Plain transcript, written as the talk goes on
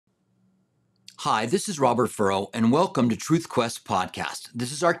Hi, this is Robert Furrow, and welcome to Truth Quest Podcast.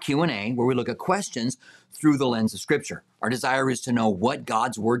 This is our Q&A where we look at questions through the lens of Scripture. Our desire is to know what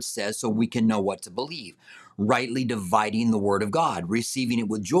God's Word says so we can know what to believe, rightly dividing the Word of God, receiving it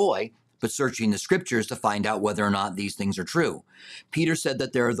with joy, but searching the Scriptures to find out whether or not these things are true. Peter said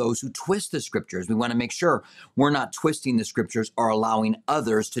that there are those who twist the Scriptures. We want to make sure we're not twisting the Scriptures or allowing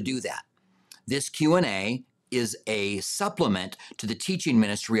others to do that. This Q&A is a supplement to the teaching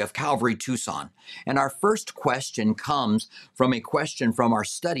ministry of Calvary Tucson. And our first question comes from a question from our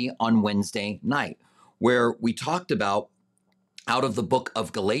study on Wednesday night, where we talked about, out of the book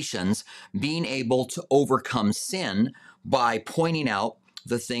of Galatians, being able to overcome sin by pointing out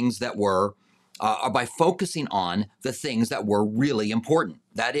the things that were, by focusing on the things that were really important.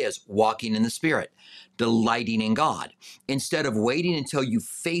 That is, walking in the Spirit, delighting in God, instead of waiting until you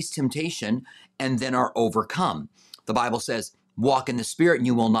face temptation and then are overcome. The Bible says, walk in the Spirit and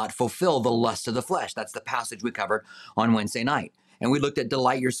you will not fulfill the lust of the flesh. That's the passage we covered on Wednesday night. And we looked at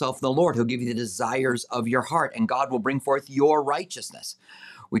delight yourself in the Lord. He'll give you the desires of your heart, and God will bring forth your righteousness.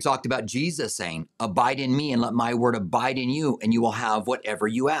 We talked about Jesus saying, abide in me and let my word abide in you, and you will have whatever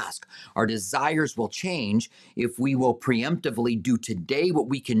you ask. Our desires will change if we will preemptively do today what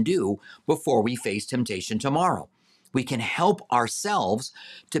we can do before we face temptation tomorrow. We can help ourselves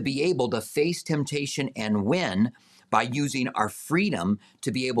to be able to face temptation and win by using our freedom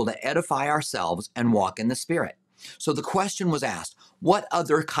to be able to edify ourselves and walk in the Spirit. So the question was asked, what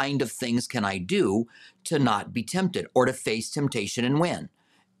other kind of things can I do to not be tempted or to face temptation and win?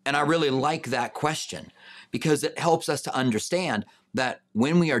 And I really like that question because it helps us to understand that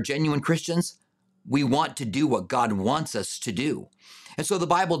when we are genuine Christians, we want to do what God wants us to do. And so the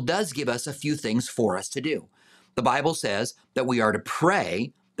Bible does give us a few things for us to do. The Bible says that we are to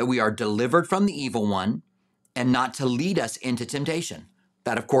pray that we are delivered from the evil one and not to lead us into temptation.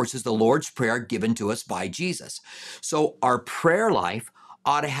 That, of course, is the Lord's Prayer given to us by Jesus. So our prayer life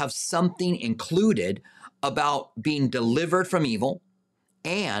ought to have something included about being delivered from evil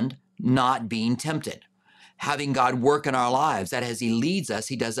and not being tempted. Having God work in our lives, that as He leads us,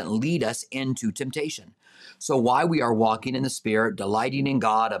 He doesn't lead us into temptation. So while we are walking in the Spirit, delighting in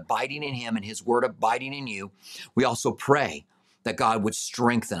God, abiding in Him, and His Word abiding in you, we also pray that God would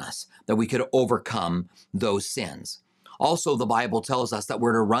strengthen us, that we could overcome those sins. Also, the Bible tells us that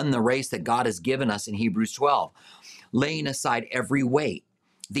we're to run the race that God has given us in Hebrews 12, laying aside every weight.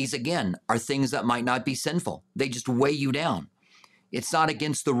 These, again, are things that might not be sinful. They just weigh you down. It's not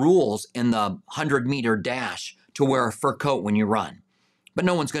against the rules in the 100-meter dash to wear a fur coat when you run. But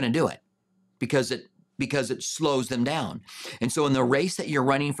no one's going to do it because it slows them down. And so in the race that you're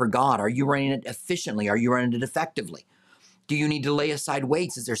running for God, are you running it efficiently? Are you running it effectively? Do you need to lay aside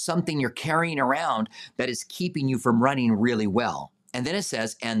weights? Is there something you're carrying around that is keeping you from running really well? And then it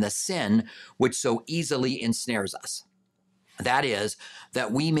says, and the sin which so easily ensnares us. That is,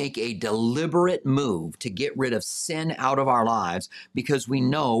 that we make a deliberate move to get rid of sin out of our lives because we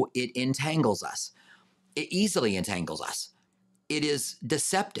know it entangles us. It easily entangles us. It is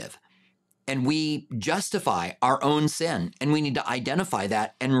deceptive. And we justify our own sin, and we need to identify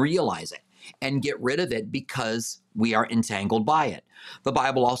that and realize it and get rid of it because we are entangled by it. The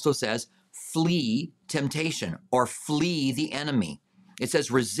Bible also says, flee temptation or flee the enemy. It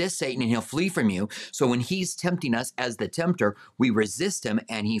says, resist Satan and he'll flee from you. So when he's tempting us as the tempter, we resist him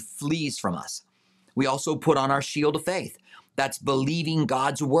and he flees from us. We also put on our shield of faith. That's believing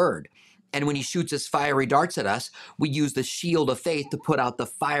God's word. And when he shoots his fiery darts at us, we use the shield of faith to put out the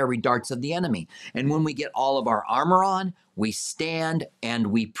fiery darts of the enemy. And when we get all of our armor on, we stand and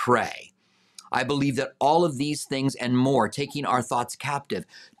we pray. I believe that all of these things and more, taking our thoughts captive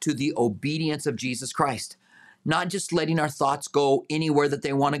to the obedience of Jesus Christ, not just letting our thoughts go anywhere that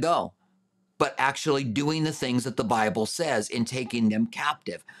they want to go, but actually doing the things that the Bible says in taking them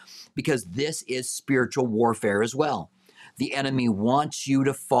captive, because this is spiritual warfare as well. The enemy wants you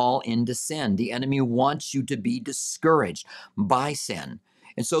to fall into sin. The enemy wants you to be discouraged by sin.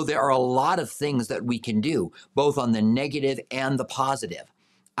 And so there are a lot of things that we can do, both on the negative and the positive.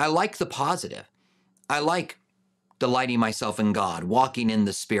 I like the positive. I like delighting myself in God, walking in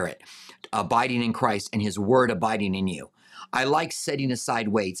the Spirit, abiding in Christ, and His Word abiding in you. I like setting aside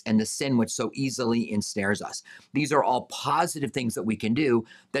weights and the sin which so easily ensnares us. These are all positive things that we can do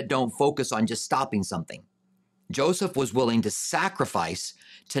that don't focus on just stopping something. Joseph was willing to sacrifice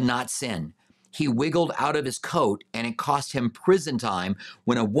to not sin. He wiggled out of his coat, and it cost him prison time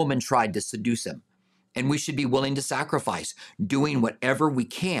when a woman tried to seduce him. And we should be willing to sacrifice, doing whatever we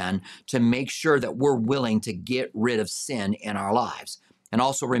can to make sure that we're willing to get rid of sin in our lives. And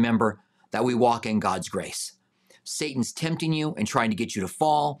also remember that we walk in God's grace. Satan's tempting you and trying to get you to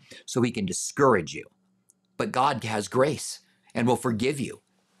fall so he can discourage you. But God has grace and will forgive you.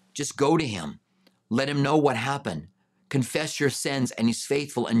 Just go to him. Let him know what happened. Confess your sins, and he's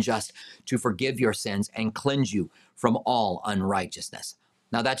faithful and just to forgive your sins and cleanse you from all unrighteousness.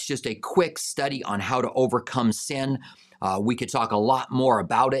 Now, that's just a quick study on how to overcome sin. We could talk a lot more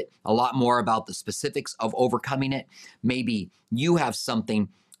about it, a lot more about the specifics of overcoming it. Maybe you have something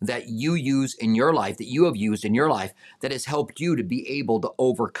that you use in your life, that you have used in your life, that has helped you to be able to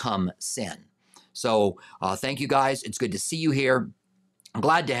overcome sin. So thank you guys. It's good to see you here. I'm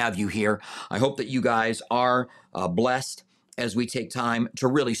glad to have you here. I hope that you guys are blessed as we take time to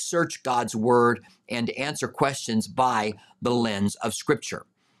really search God's word and to answer questions by the lens of Scripture.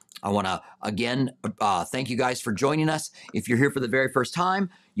 I want to, again, thank you guys for joining us. If you're here for the very first time,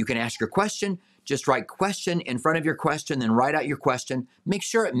 you can ask your question. Just write question in front of your question, then write out your question. Make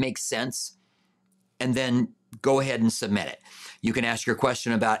sure it makes sense, and then go ahead and submit it. You can ask your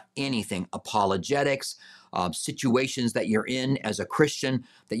question about anything, apologetics, situations that you're in as a Christian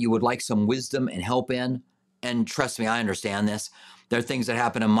that you would like some wisdom and help in. And trust me, I understand this. There are things that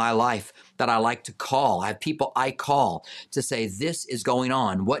happen in my life that I like to call. I have people I call to say, this is going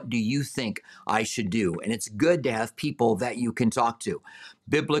on. What do you think I should do? And it's good to have people that you can talk to.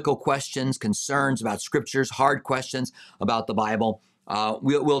 Biblical questions, concerns about scriptures, hard questions about the Bible.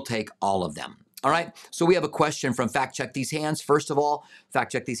 We'll take all of them. All right, so we have a question from Fact Check These Hands. First of all,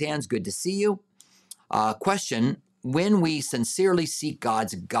 Fact Check These Hands, good to see you. Question, when we sincerely seek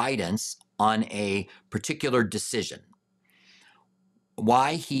God's guidance on a particular decision,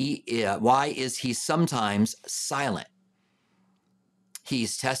 why is he sometimes silent?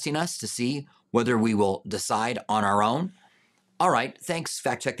 He's testing us to see whether we will decide on our own. All right, thanks,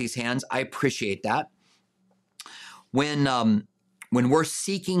 Fact Check These Hands. I appreciate that. When we're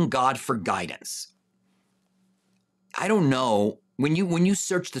seeking God for guidance, I don't know, when you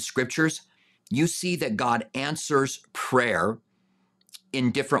search the scriptures, you see that God answers prayer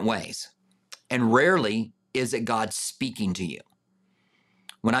in different ways. And rarely is it God speaking to you.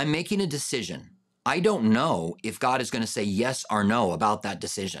 When I'm making a decision, I don't know if God is going to say yes or no about that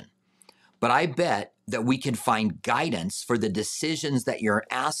decision. But I bet that we can find guidance for the decisions that you're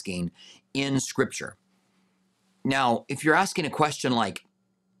asking in Scripture. Now, if you're asking a question like,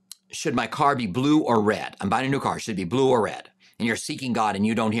 should my car be blue or red? I'm buying a new car. Should it be blue or red? And you're seeking God and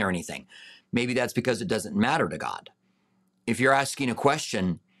you don't hear anything. Maybe that's because it doesn't matter to God. If you're asking a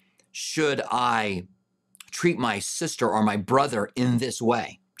question, should I treat my sister or my brother in this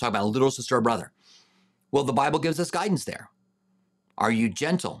way? Talk about a little sister or brother. Well, the Bible gives us guidance there. Are you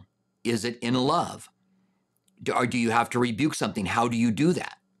gentle? Is it in love? Or do you have to rebuke something? How do you do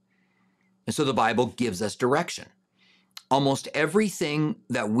that? And so the Bible gives us direction. Almost everything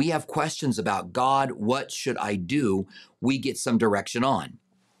that we have questions about, God, what should I do? We get some direction on.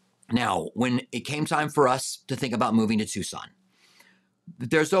 Now, when it came time for us to think about moving to Tucson,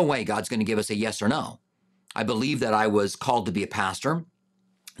 there's no way God's going to give us a yes or no. I believe that I was called to be a pastor.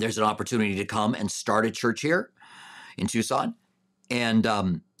 There's an opportunity to come and start a church here in Tucson.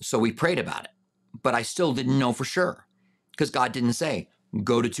 And so we prayed about it. But I still didn't know for sure because God didn't say,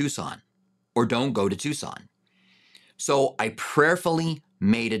 go to Tucson or don't go to Tucson. So I prayerfully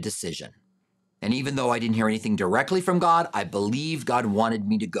made a decision. And even though I didn't hear anything directly from God, I believed God wanted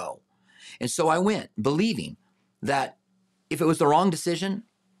me to go. And so I went, believing that if it was the wrong decision,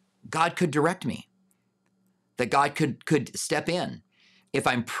 God could direct me, that God could step in. If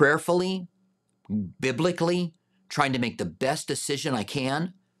I'm prayerfully, biblically trying to make the best decision I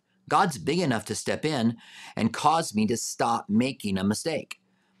can, God's big enough to step in and cause me to stop making a mistake.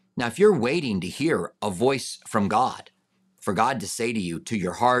 Now, if you're waiting to hear a voice from God, for God to say to you, to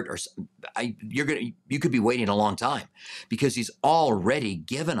your heart, or you could be waiting a long time because he's already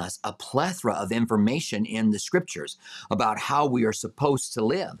given us a plethora of information in the scriptures about how we are supposed to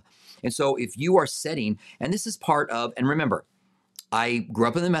live. And so if you are setting, and this is part of, and remember, I grew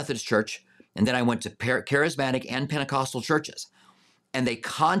up in the Methodist church, and then I went to charismatic and Pentecostal churches, and they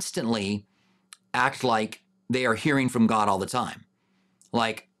constantly act like they are hearing from God all the time.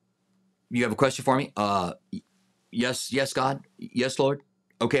 Like, you have a question for me? Yes, God. Yes, Lord.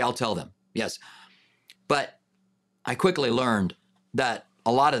 Okay, I'll tell them. Yes. But I quickly learned that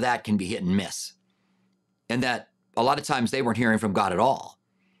a lot of that can be hit and miss, and that a lot of times they weren't hearing from God at all.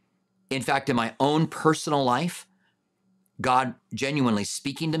 In fact, in my own personal life, God genuinely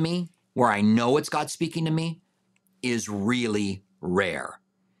speaking to me, where I know it's God speaking to me, is really rare.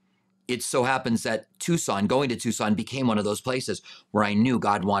 It so happens that going to Tucson became one of those places where I knew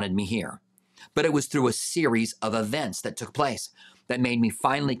God wanted me here. But it was through a series of events that took place. that made me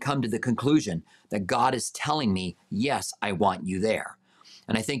finally come to the conclusion that God is telling me, yes, I want you there.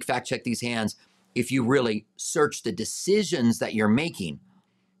 And I think, fact check these hands, if you really search the decisions that you're making,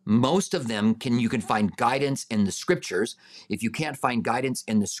 most of them you can find guidance in the scriptures. If you can't find guidance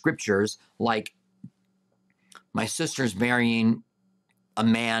in the scriptures, like my sister's marrying a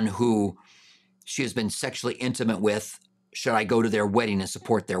man who she has been sexually intimate with, should I go to their wedding and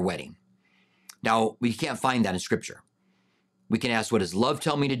support their wedding? Now, we can't find that in scripture. We can ask, what does love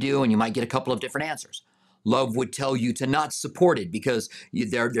tell me to do? And you might get a couple of different answers. Love would tell you to not support it because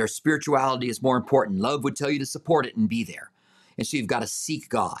their spirituality is more important. Love would tell you to support it and be there. And so you've got to seek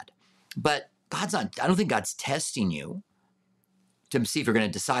God. But I don't think God's testing you to see if you're going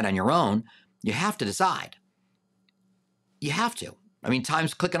to decide on your own. You have to decide. You have to. I mean,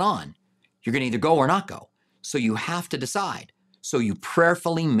 time's clicking on. You're going to either go or not go. So you have to decide. So you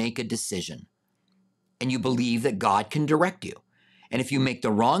prayerfully make a decision. And you believe that God can direct you. And if you make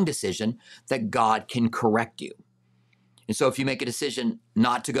the wrong decision, that God can correct you. And so if you make a decision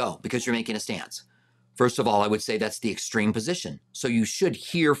not to go because you're making a stance, first of all, I would say that's the extreme position. So you should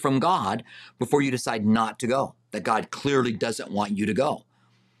hear from God before you decide not to go, that God clearly doesn't want you to go.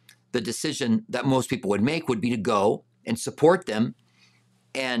 The decision that most people would make would be to go and support them,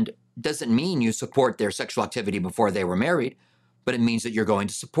 and doesn't mean you support their sexual activity before they were married, but it means that you're going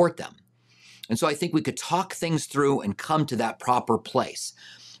to support them. And so I think we could talk things through and come to that proper place.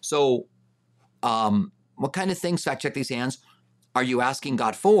 So what kind of things, fact check these hands, are you asking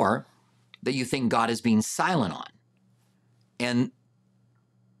God for that you think God is being silent on? And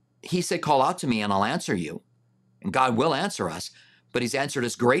he said, call out to me and I'll answer you. And God will answer us, but he's answered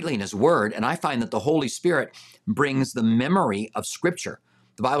us greatly in his word. And I find that the Holy Spirit brings the memory of scripture.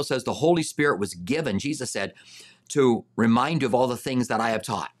 The Bible says the Holy Spirit was given, Jesus said, to remind you of all the things that I have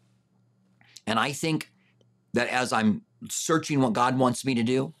taught. And I think that as I'm searching what God wants me to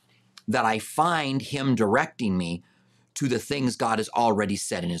do, that I find him directing me to the things God has already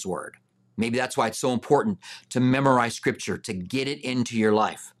said in his word. Maybe that's why it's so important to memorize scripture, to get it into your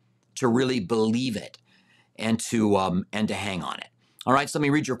life, to really believe it, and to hang on it. All right, so let me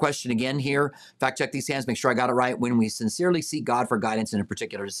read your question again here. Fact check these hands, make sure I got it right. When we sincerely seek God for guidance in a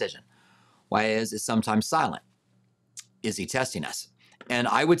particular decision, why is it sometimes silent? Is he testing us? And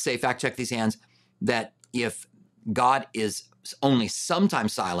I would say, fact check these hands, that if God is only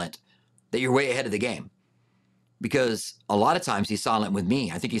sometimes silent, that you're way ahead of the game. Because a lot of times he's silent with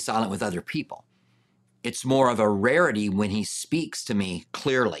me. I think he's silent with other people. It's more of a rarity when he speaks to me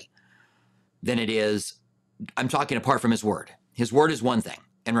clearly than it is, I'm talking apart from his word. His word is one thing,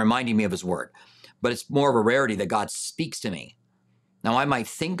 and reminding me of his word. But it's more of a rarity that God speaks to me. Now, I might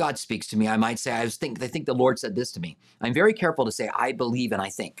think God speaks to me. I might say, I think the Lord said this to me. I'm very careful to say, I believe and I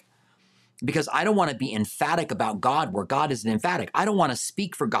think. Because I don't want to be emphatic about God where God isn't emphatic. I don't want to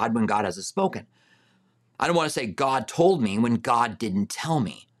speak for God when God hasn't spoken. I don't want to say God told me when God didn't tell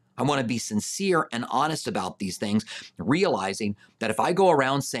me. I want to be sincere and honest about these things, realizing that if I go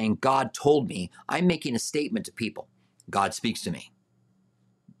around saying God told me, I'm making a statement to people. God speaks to me.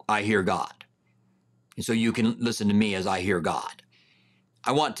 I hear God. And so you can listen to me as I hear God.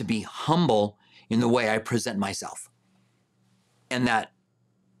 I want to be humble in the way I present myself, and that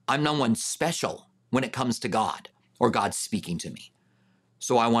I'm no one special when it comes to God or God speaking to me.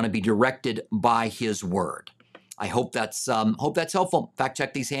 So I want to be directed by his word. I hope that's helpful. Fact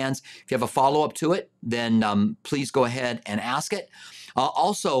check these hands. If you have a follow-up to it, then please go ahead and ask it.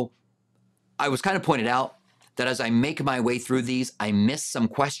 Also, I was kind of pointed out that as I make my way through these, I miss some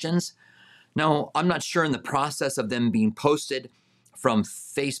questions. Now, I'm not sure in the process of them being posted from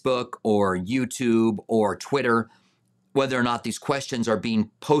Facebook or YouTube or Twitter, whether or not these questions are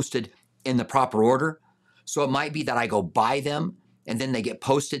being posted in the proper order. So it might be that I go by them and then they get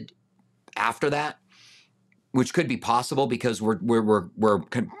posted after that, which could be possible because we're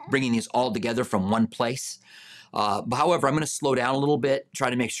bringing these all together from one place. However, I'm going to slow down a little bit, try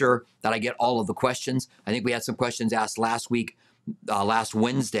to make sure that I get all of the questions. I think we had some questions asked last week, last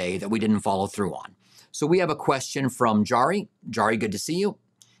Wednesday, that we didn't follow through on. So we have a question from Jari. Jari, good to see you.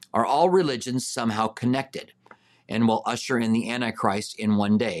 Are all religions somehow connected and will usher in the Antichrist in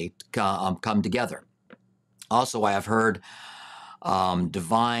one day come together? Also, I have heard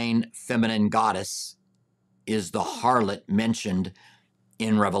divine feminine goddess is the harlot mentioned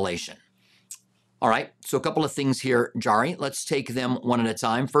in Revelation. All right, so a couple of things here, Jari. Let's take them one at a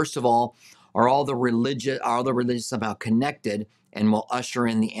time. First of all, are all the religions somehow connected and will usher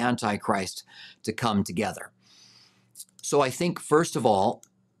in the Antichrist to come together? So I think first of all,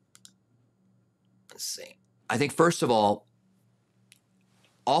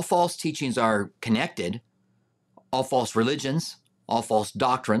 all false teachings are connected. All false religions all false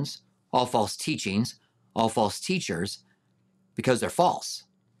doctrines, all false teachings, all false teachers, because they're false.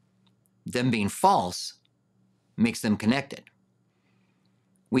 Them being false makes them connected.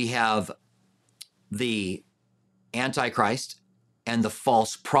 We have the Antichrist and the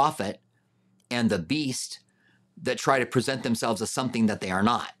false prophet and the beast that try to present themselves as something that they are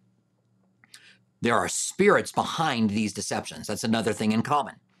not. There are spirits behind these deceptions. That's another thing in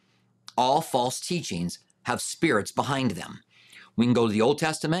common. All false teachings have spirits behind them. We can go to the Old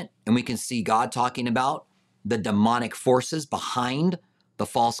Testament and we can see God talking about the demonic forces behind the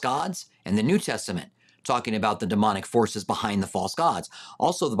false gods, and the New Testament talking about the demonic forces behind the false gods.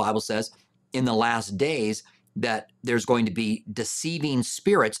 Also, the Bible says in the last days that there's going to be deceiving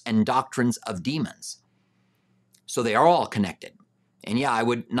spirits and doctrines of demons. So they are all connected. And yeah, I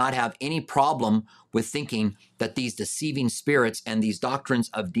would not have any problem with thinking that these deceiving spirits and these doctrines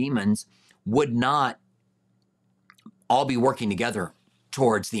of demons would not all be working together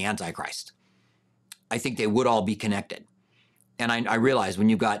towards the Antichrist. I think they would all be connected. And I realize when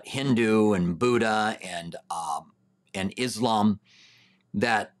you've got Hindu and Buddha and Islam,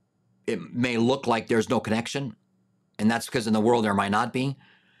 that it may look like there's no connection. And that's because in the world there might not be.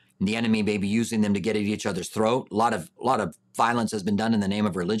 And the enemy may be using them to get at each other's throat. A lot of violence has been done in the name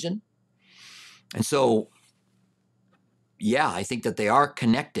of religion. And so, yeah, I think that they are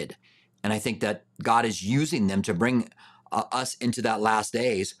connected. And I think that God is using them to bring us into that last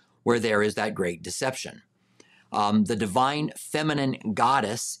days where there is that great deception. The divine feminine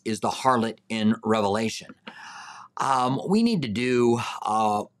goddess is the harlot in Revelation. We need to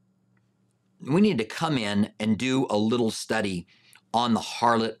come in and do a little study on the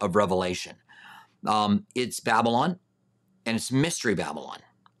harlot of Revelation. It's Babylon, and it's Mystery Babylon.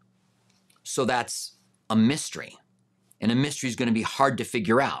 So that's a mystery. And a mystery is going to be hard to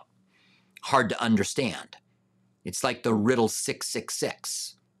figure out, hard to understand. It's like the riddle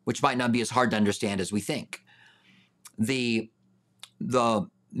 666, which might not be as hard to understand as we think. The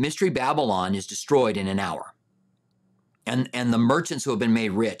Mystery Babylon is destroyed in an hour. And the merchants who have been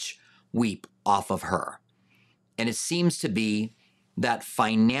made rich weep off of her. And it seems to be that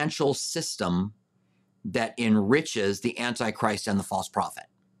financial system that enriches the Antichrist and the false prophet.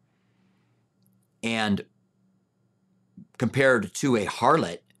 And compared to a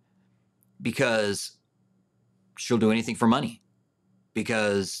harlot, because she'll do anything for money,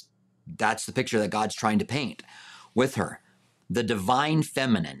 because that's the picture that God's trying to paint with her. The divine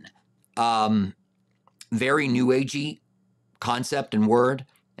feminine, very new agey concept and word.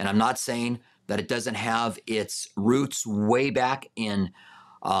 And I'm not saying that it doesn't have its roots way back in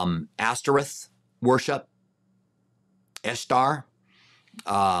Ashtoreth worship, Ishtar.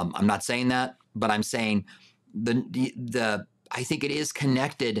 I'm not saying that, but I'm saying I think it is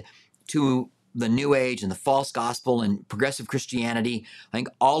connected to the New Age and the false gospel and progressive Christianity. I think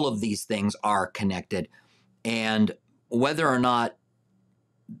all of these things are connected. And whether or not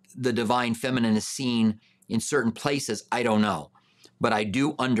the divine feminine is seen in certain places, I don't know. But I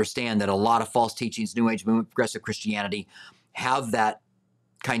do understand that a lot of false teachings, New Age movement, progressive Christianity, have that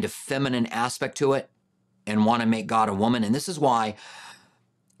kind of feminine aspect to it and want to make God a woman. And this is why,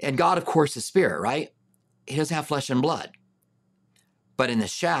 and God, of course, is spirit, right? He doesn't have flesh and blood. But in the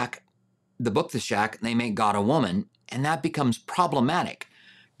shack, the book The Shack, they make God a woman, and that becomes problematic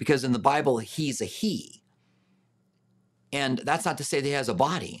because in the Bible, he's a he. And that's not to say that he has a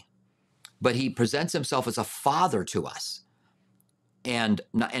body, but he presents himself as a father to us and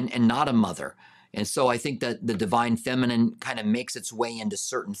not a mother. And so I think that the divine feminine kind of makes its way into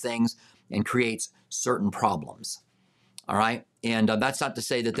certain things and creates certain problems. All right. And that's not to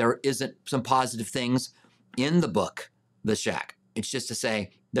say that there isn't some positive things in the book, The Shack. It's just to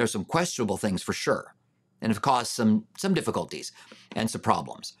say there's some questionable things for sure and have caused some difficulties and some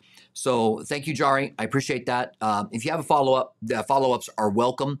problems. So thank you, Jari. I appreciate that. If you have a follow-up, the follow-ups are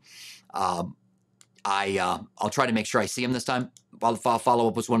welcome. I'll try to make sure I see them this time.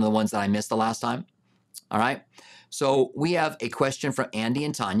 Follow-up was one of the ones that I missed the last time. All right. So we have a question from Andy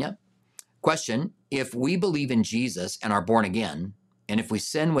and Tanya. Question: if we believe in Jesus and are born again, and if we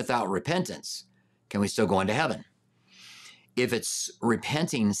sin without repentance, can we still go into heaven? If it's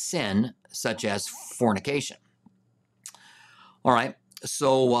repenting sin, such as fornication. All right.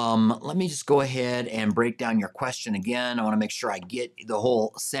 So let me just go ahead and break down your question again. I want to make sure I get the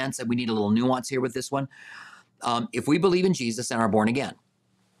whole sense, and we need a little nuance here with this one. If we believe in Jesus and are born again,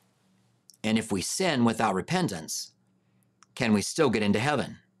 and if we sin without repentance, can we still get into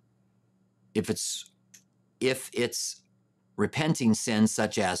heaven? If it's repenting sins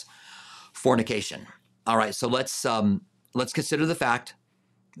such as fornication. All right, so let's consider the fact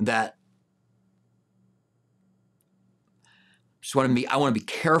that I want to be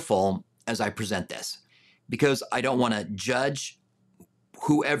careful as I present this, because I don't want to judge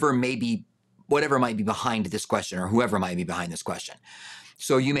whatever might be behind this question, or whoever might be behind this question.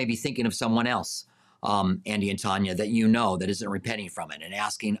 So you may be thinking of someone else, Andy and Tanya, that that isn't repenting from it and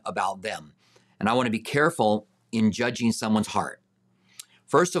asking about them. And I want to be careful in judging someone's heart.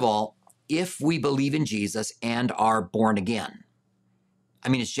 First of all, if we believe in Jesus and are born again,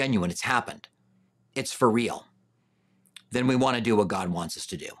 it's genuine, it's happened, it's for real, then we want to do what God wants us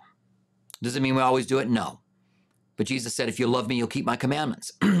to do. Does it mean we always do it? No. But Jesus said, if you love me, you'll keep my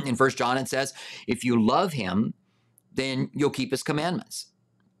commandments. In 1 John, it says, if you love him, then you'll keep his commandments.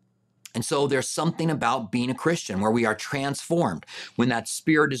 And so there's something about being a Christian where we are transformed when that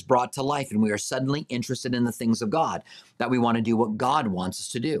spirit is brought to life and we are suddenly interested in the things of God, that we want to do what God wants us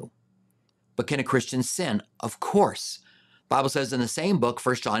to do. But can a Christian sin? Of course. The Bible says in the same book,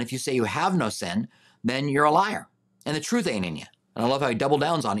 1 John, if you say you have no sin, then you're a liar and the truth ain't in you. And I love how he double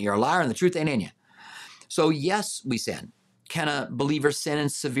downs on it. You're a liar and the truth ain't in you. So yes, we sin. Can a believer sin in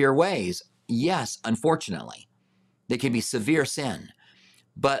severe ways? Yes, unfortunately. They can be severe sin.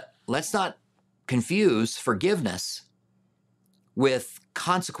 But let's not confuse forgiveness with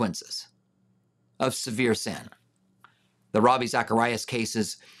consequences of severe sin. The Ravi Zacharias case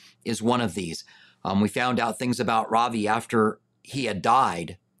is one of these. We found out things about Ravi after he had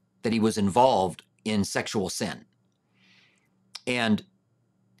died, that he was involved in sexual sin. And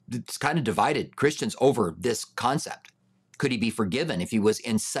it's kind of divided Christians over this concept. Could he be forgiven if he was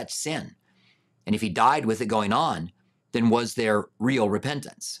in such sin? And if he died with it going on, then was there real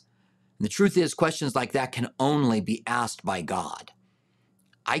repentance? And the truth is, questions like that can only be asked by God.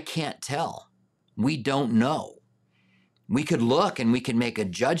 I can't tell. We don't know. We could look and we can make a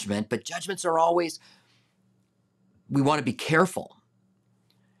judgment, but judgments are always, we want to be careful.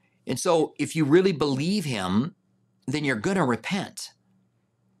 And so if you really believe him, then you're going to repent.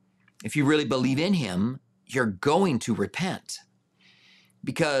 If you really believe in him, you're going to repent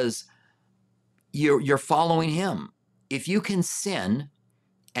because you're following him. If you can sin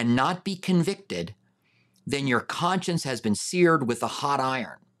and not be convicted, then your conscience has been seared with a hot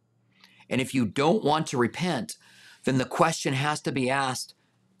iron. And if you don't want to repent, then the question has to be asked,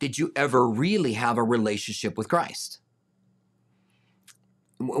 did you ever really have a relationship with Christ?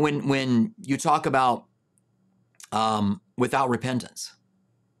 When you talk about without repentance,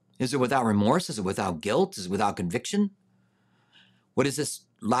 is it without remorse? Is it without guilt? Is it without conviction? What does this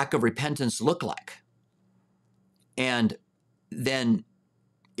lack of repentance look like? And then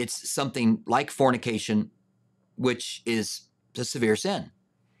it's something like fornication, which is a severe sin,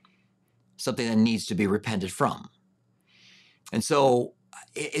 something that needs to be repented from. And so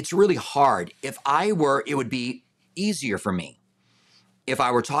it's really hard. It would be easier for me if I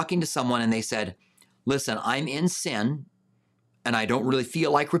were talking to someone and they said, listen, I'm in sin and I don't really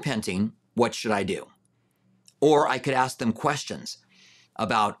feel like repenting. What should I do? Or I could ask them questions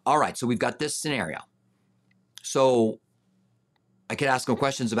about, all right, so we've got this scenario. So I could ask them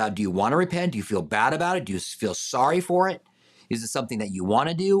questions about, do you want to repent? Do you feel bad about it? Do you feel sorry for it? Is it something that you want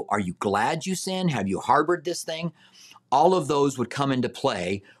to do? Are you glad you sinned? Have you harbored this thing? All of those would come into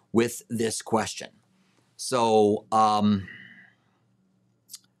play with this question. So,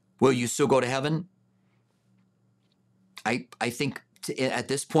 will you still go to heaven? I think at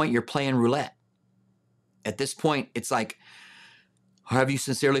this point, you're playing roulette. At this point, it's like, have you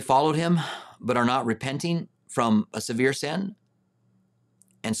sincerely followed him, but are not repenting from a severe sin?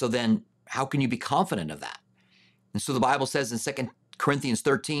 And so then how can you be confident of that? And so the Bible says in 2 Corinthians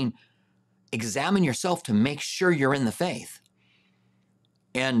 13, examine yourself to make sure you're in the faith.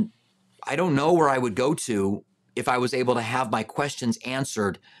 And I don't know where I would go to if I was able to have my questions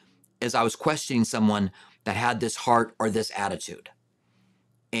answered as I was questioning someone that had this heart or this attitude.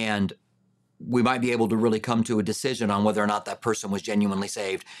 And we might be able to really come to a decision on whether or not that person was genuinely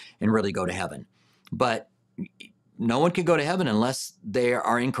saved and really go to heaven. But no one can go to heaven unless they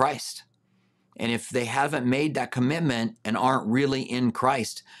are in Christ. And if they haven't made that commitment and aren't really in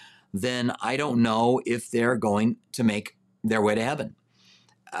Christ, then I don't know if they're going to make their way to heaven.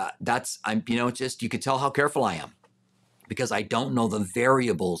 You could tell how careful I am because I don't know the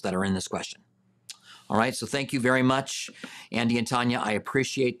variables that are in this question. All right, so thank you very much, Andy and Tanya. I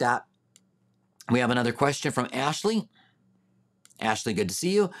appreciate that. We have another question from Ashley. Ashley, good to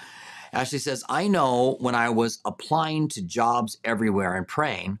see you. Ashley says, I know when I was applying to jobs everywhere and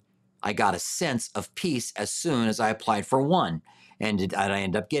praying, I got a sense of peace as soon as I applied for one, and I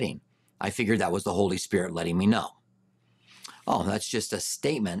ended up getting. I figured that was the Holy Spirit letting me know. Oh, that's just a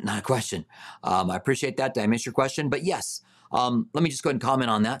statement, not a question. I appreciate that. Did I miss your question? But yes, let me just go ahead and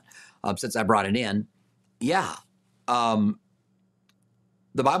comment on that since I brought it in. Yeah,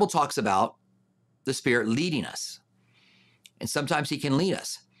 the Bible talks about the Spirit leading us, and sometimes he can lead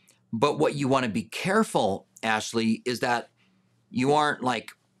us. But what you want to be careful, Ashley, is that you aren't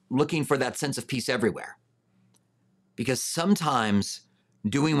like looking for that sense of peace everywhere. Because sometimes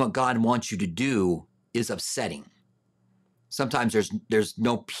doing what God wants you to do is upsetting. Sometimes there's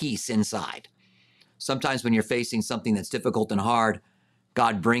no peace inside. Sometimes when you're facing something that's difficult and hard,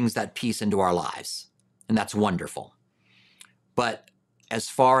 God brings that peace into our lives, and that's wonderful. But as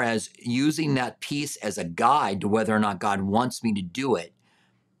far as using that peace as a guide to whether or not God wants me to do it,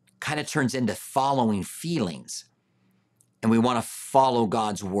 kind of turns into following feelings. And we want to follow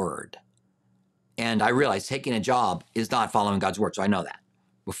God's word. And I realize taking a job is not following God's word. So I know that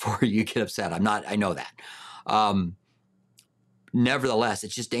before you get upset. I know that. Nevertheless,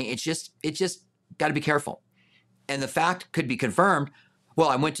 it's just got to be careful. And the fact could be confirmed. Well,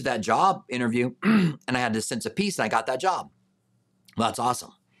 I went to that job interview and I had this sense of peace and I got that job. Well, that's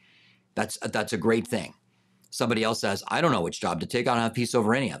awesome. That's a great thing. Somebody else says, I don't know which job to take. I don't have peace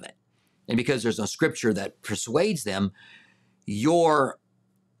over any of it. And because there's no scripture that persuades them, your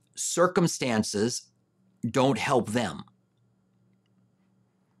circumstances don't help them.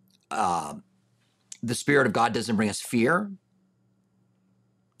 The Spirit of God doesn't bring us fear,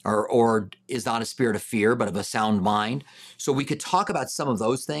 or is not a spirit of fear, but of a sound mind. So we could talk about some of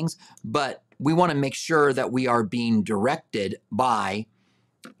those things, but we want to make sure that we are being directed by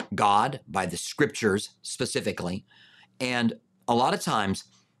God, by the scriptures specifically. And a lot of times,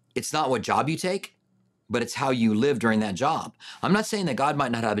 it's not what job you take, but it's how you live during that job. I'm not saying that God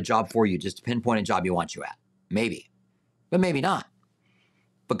might not have a job for you, just to pinpoint a job he wants you at. Maybe, but maybe not.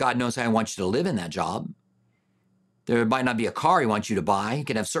 But God knows how he wants you to live in that job. There might not be a car he wants you to buy. He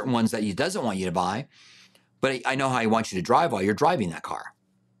can have certain ones that he doesn't want you to buy. But I know how he wants you to drive while you're driving that car.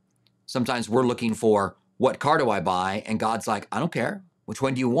 Sometimes we're looking for, what car do I buy? And God's like, I don't care. Which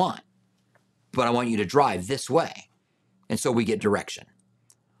one do you want? But I want you to drive this way. And so we get direction.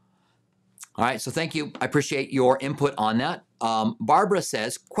 All right, so thank you. I appreciate your input on that. Barbara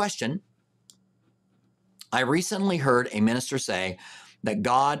says, question, I recently heard a minister say that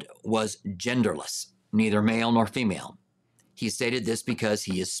God was genderless, neither male nor female. He stated this because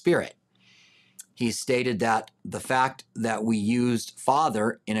he is spirit. He stated that the fact that we used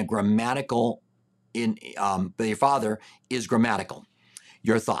father in a grammatical, the father is grammatical.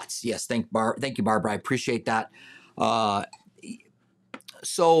 Your thoughts? Yes, thank you, Barbara. I appreciate that.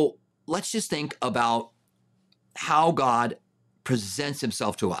 So let's just think about how God presents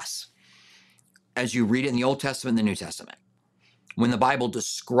himself to us as you read it in the Old Testament and the New Testament. When the Bible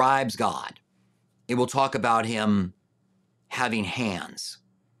describes God, it will talk about him having hands.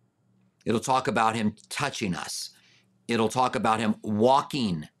 It'll talk about him touching us. It'll talk about him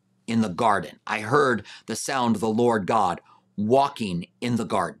walking in the garden. I heard the sound of the Lord God walking in the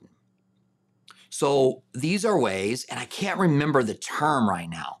garden. So these are ways, and I can't remember the term right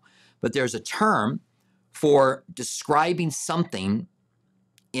now, but there's a term for describing something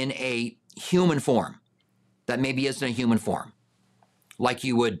in a human form that maybe isn't a human form. Like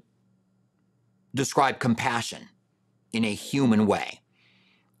you would describe compassion in a human way.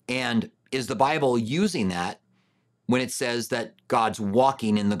 And is the Bible using that when it says that God's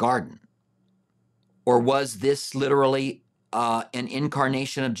walking in the garden? Or was this literally an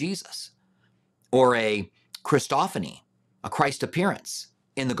incarnation of Jesus? Or a Christophany, a Christ appearance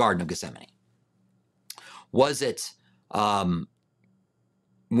in the Garden of Gethsemane? Was it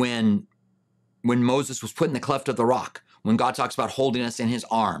when Moses was put in the cleft of the rock, when God talks about holding us in his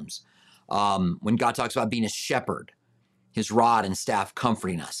arms, when God talks about being a shepherd, his rod and staff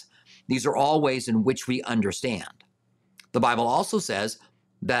comforting us? These are all ways in which we understand. The Bible also says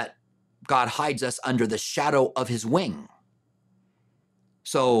that God hides us under the shadow of his wing.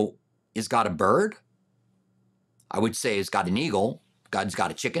 So is God a bird? I would say, is God an eagle? God's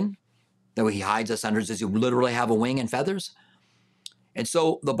got a chicken that he hides us under. Does he literally have a wing and feathers? And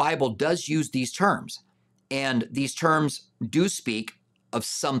so the Bible does use these terms. And these terms do speak of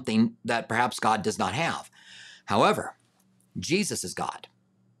something that perhaps God does not have. However, Jesus is God.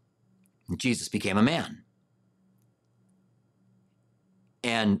 Jesus became a man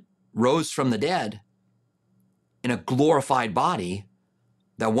and rose from the dead in a glorified body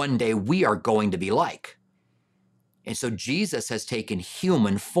that one day we are going to be like. And so Jesus has taken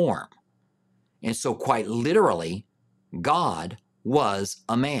human form. And so quite literally, God was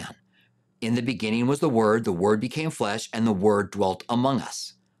a man. In the beginning was the Word became flesh, and the Word dwelt among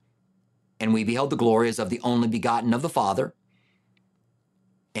us. And we beheld the glory as of the only begotten of the Father.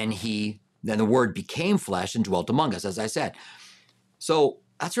 And then the Word became flesh and dwelt among us, as I said. So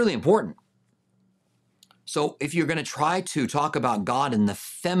that's really important. So if you're going to try to talk about God in the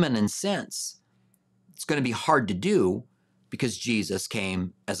feminine sense, it's going to be hard to do because Jesus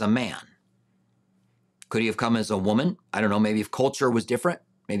came as a man. Could he have come as a woman? I don't know. Maybe if culture was different,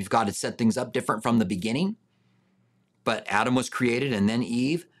 maybe if God had set things up different from the beginning. But Adam was created and then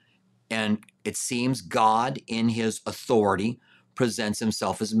Eve. And it seems God, in his authority, presents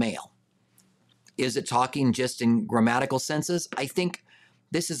himself as male. Is it talking just in grammatical senses? I think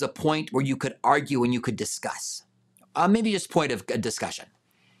this is a point where you could argue and you could discuss. Maybe just point of a discussion.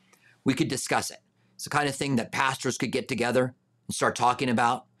 We could discuss it. It's the kind of thing that pastors could get together and start talking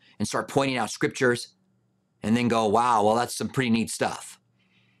about and start pointing out scriptures and then go, wow, well, that's some pretty neat stuff.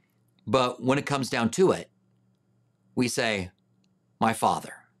 But when it comes down to it, we say, my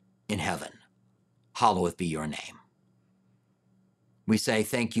Father in heaven, hallowed be your name. We say,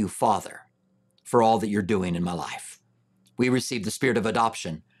 thank you, Father, for all that you're doing in my life. We receive the spirit of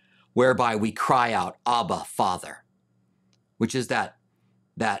adoption, whereby we cry out, Abba, Father, which is that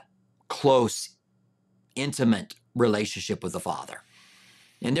close, intimate relationship with the Father.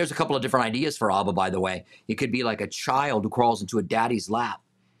 And there's a couple of different ideas for Abba, by the way. It could be like a child who crawls into a daddy's lap,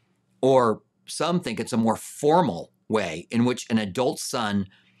 or some think it's a more formal way in which an adult son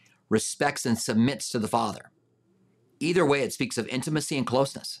respects and submits to the Father. Either way, it speaks of intimacy and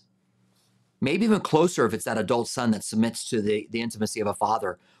closeness. Maybe even closer if it's that adult son that submits to the intimacy of a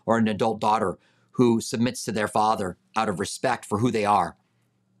father, or an adult daughter who submits to their father out of respect for who they are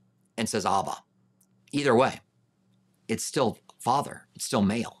and says Abba. Either way, it's still father. It's still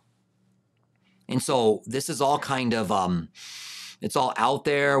male. And so this is all kind of, it's all out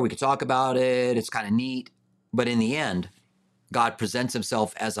there. We could talk about it. It's kind of neat. But in the end, God presents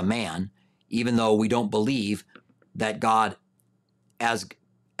himself as a man, even though we don't believe that God, as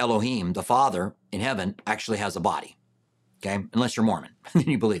Elohim, the Father in heaven, actually has a body. Okay? Unless you're Mormon, then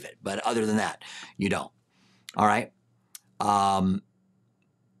you believe it. But other than that, you don't. All right?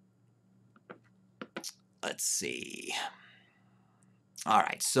 Let's see. All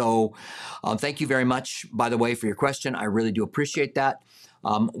right. So thank you very much, by the way, for your question. I really do appreciate that.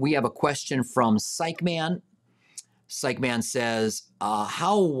 We have a question from Psychman. Psychman says,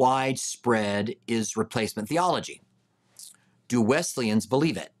 how widespread is replacement theology? Do Wesleyans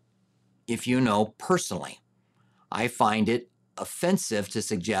believe it? If you know personally, I find it offensive to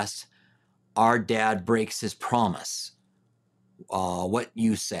suggest our dad breaks his promise. What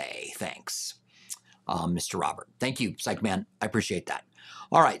you say? Thanks, Mr. Robert. Thank you, Psychman. I appreciate that.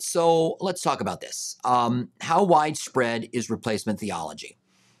 All right, so let's talk about this. How widespread is replacement theology?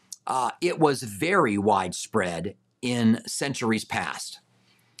 It was very widespread in centuries past.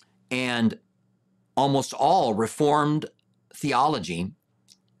 And almost all Reformed theology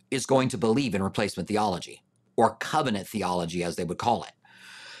is going to believe in replacement theology, or covenant theology, as they would call it.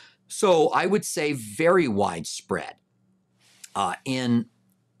 So I would say very widespread in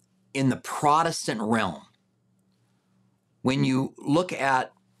the Protestant realm. When you look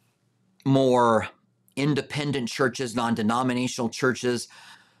at more independent churches, non-denominational churches,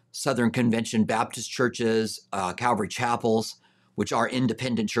 Southern Convention Baptist churches, Calvary chapels, which are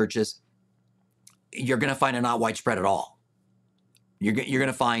independent churches, you're going to find it not widespread at all. You're going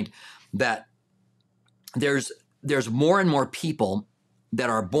to find that there's more and more people that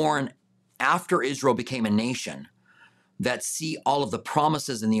are born after Israel became a nation that see all of the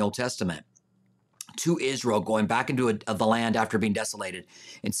promises in the Old Testament to Israel going back into the land after being desolated,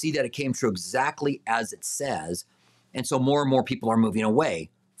 and see that it came true exactly as it says. And so more and more people are moving away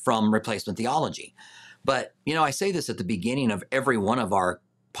from replacement theology. But, I say this at the beginning of every one of our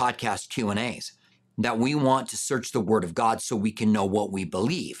podcast Q&As, that we want to search the Word of God so we can know what we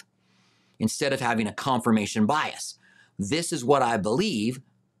believe, instead of having a confirmation bias. This is what I believe,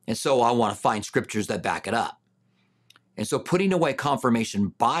 and so I want to find scriptures that back it up. And so putting away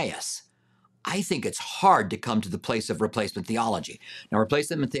confirmation bias, I think it's hard to come to the place of replacement theology. Now,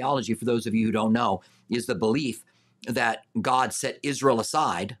 replacement theology, for those of you who don't know, is the belief that God set Israel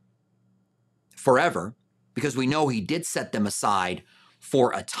aside forever, because we know he did set them aside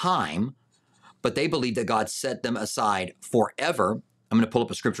for a time, but they believe that God set them aside forever. I'm going to pull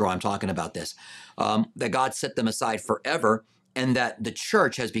up a scripture while I'm talking about this, that God set them aside forever, and that the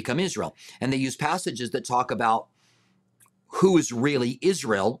church has become Israel. And they use passages that talk about who is really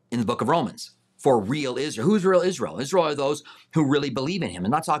Israel in the book of Romans. For real Israel. Who's real Israel? Israel are those who really believe in him.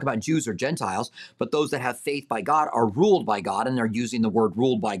 And not talking about Jews or Gentiles, but those that have faith by God are ruled by God, and they're using the word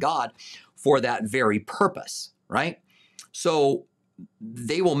ruled by God for that very purpose, right? So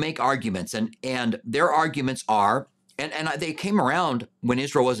they will make arguments, and their arguments are, and they came around when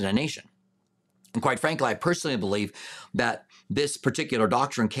Israel wasn't a nation. And quite frankly, I personally believe that this particular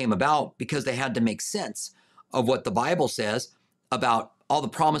doctrine came about because they had to make sense of what the Bible says about all the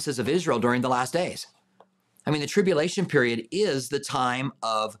promises of Israel during the last days. I mean, the tribulation period is the time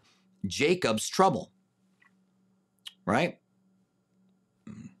of Jacob's trouble, right?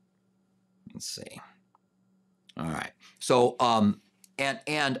 Let's see. All right. So,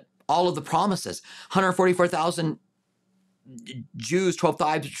 and all of the promises, 144,000 Jews,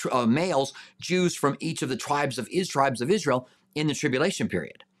 12 males, Jews from each of the tribes of Israel in the tribulation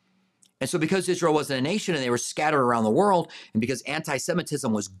period. And so because Israel wasn't a nation and they were scattered around the world, and because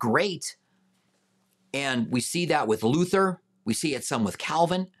anti-Semitism was great, and we see that with Luther, we see it some with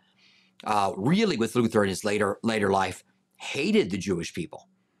Calvin, really with Luther in his later life, hated the Jewish people.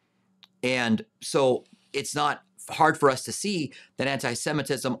 And so it's not hard for us to see that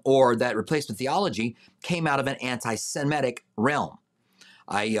anti-Semitism or that replacement theology came out of an anti-Semitic realm.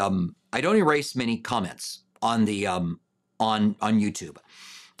 I don't erase many comments on the on YouTube.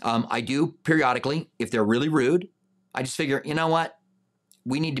 I do periodically, if they're really rude. I just figure, you know what?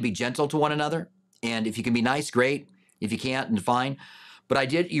 We need to be gentle to one another. And if you can be nice, great. If you can't, then fine. But I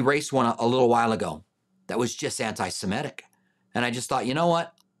did erase one a little while ago that was just anti-Semitic. And I just thought, you know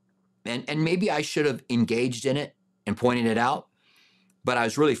what? And maybe I should have engaged in it and pointed it out. But I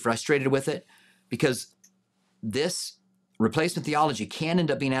was really frustrated with it because this replacement theology can end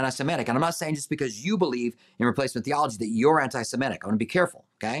up being anti-Semitic. And I'm not saying just because you believe in replacement theology that you're anti-Semitic. I want to be careful,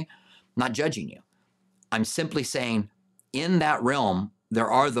 okay? I'm not judging you. I'm simply saying in that realm, there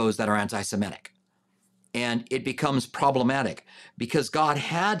are those that are anti-Semitic. And it becomes problematic because God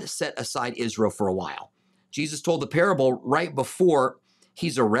had set aside Israel for a while. Jesus told the parable right before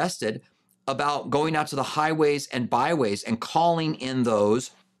he's arrested about going out to the highways and byways and calling in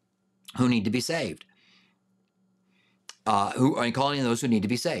those who need to be saved. Calling in those who need to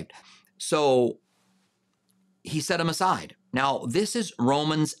be saved. So he set them aside. Now, this is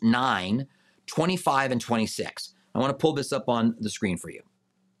Romans 9, 25 and 26. I want to pull this up on the screen for you.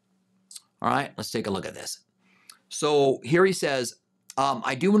 All right, let's take a look at this. So here he says,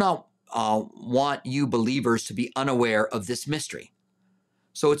 I do not want you believers to be unaware of this mystery.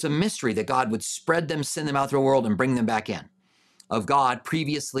 So it's a mystery that God would spread them, send them out through the world, and bring them back in. Of God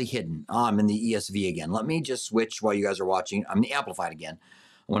previously hidden. I'm in the ESV again. Let me just switch while you guys are watching. I'm the Amplified again.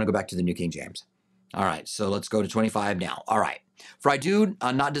 I want to go back to the New King James. All right, so let's go to 25 now. All right. For I do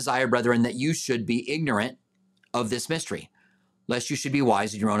not desire, brethren, that you should be ignorant of this mystery, lest you should be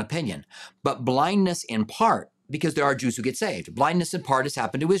wise in your own opinion. But blindness in part, because there are Jews who get saved. Blindness in part has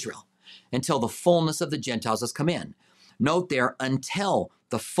happened to Israel until the fullness of the Gentiles has come in. Note there, until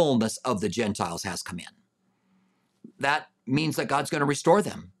the fullness of the Gentiles has come in. That means that God's going to restore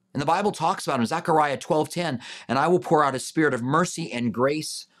them. And the Bible talks about in Zechariah 12:10, and I will pour out a spirit of mercy and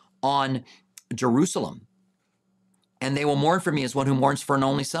grace on Jerusalem. And they will mourn for me as one who mourns for an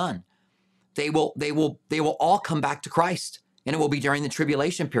only son. They will all come back to Christ. And it will be during the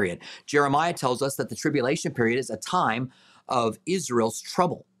tribulation period. Jeremiah tells us that the tribulation period is a time of Israel's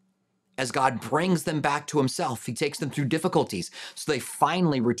trouble. As God brings them back to himself, he takes them through difficulties. So they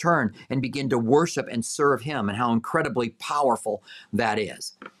finally return and begin to worship and serve him, and how incredibly powerful that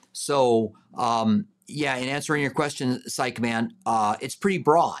is. So, yeah, in answering your question, Psych Man, it's pretty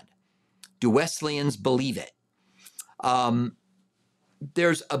broad. Do Wesleyans believe it?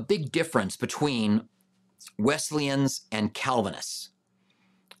 There's a big difference between Wesleyans and Calvinists.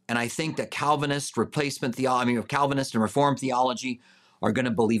 And I think that Calvinist Calvinist and Reformed theology are going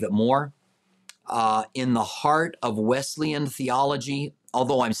to believe it more. In the heart of Wesleyan theology,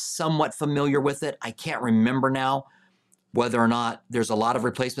 although I'm somewhat familiar with it, I can't remember now whether or not there's a lot of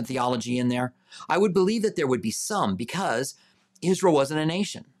replacement theology in there. I would believe that there would be some because Israel wasn't a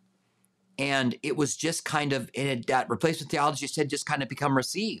nation. And it was just kind of, that replacement theology had just kind of become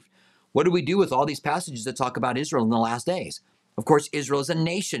received. What do we do with all these passages that talk about Israel in the last days? Of course, Israel is a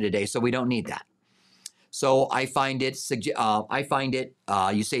nation today, so we don't need that. So I find it,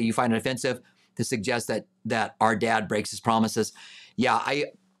 you say you find it offensive to suggest that our dad breaks his promises. Yeah,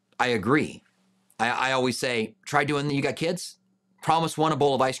 I agree. I always say, try doing, you got kids? Promise one a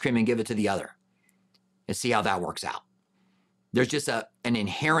bowl of ice cream and give it to the other and see how that works out. There's just an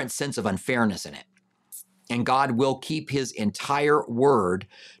inherent sense of unfairness in it. And God will keep his entire word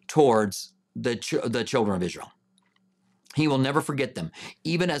towards the children of Israel. He will never forget them.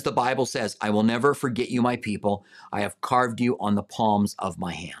 Even as the Bible says, I will never forget you, my people. I have carved you on the palms of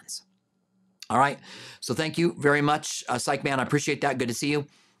my hands. All right. So thank you very much, Psych Man. I appreciate that. Good to see you.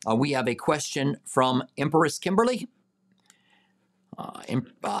 We have a question from Empress Kimberly.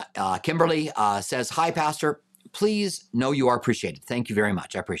 Kimberly says, hi, Pastor. Please know you are appreciated. Thank you very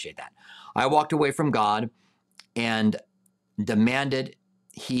much. I appreciate that. I walked away from God and demanded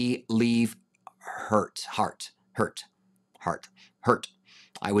he leave hurt.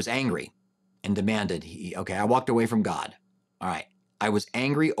 I was angry and demanded. Okay, I walked away from God. All right. I was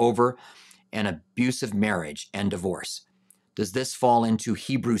angry over an abusive marriage and divorce. Does this fall into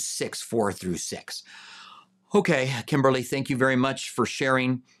Hebrews 6, 4 through 6? Okay, Kimberly, thank you very much for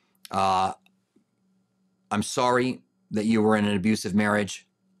sharing. I'm sorry that you were in an abusive marriage.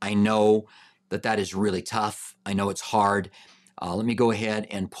 I know that that is really tough. I know it's hard. Let me go ahead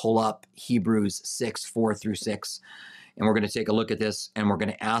and pull up Hebrews 6, 4 through 6, and we're going to take a look at this, and we're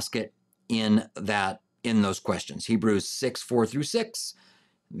going to ask it in those questions. Hebrews 6, 4 through 6.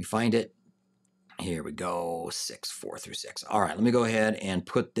 Let me find it. Here we go, 6, 4 through 6. All right, let me go ahead and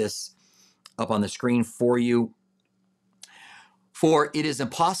put this up on the screen for you. For it is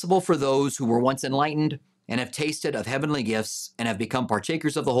impossible for those who were once enlightened and have tasted of heavenly gifts and have become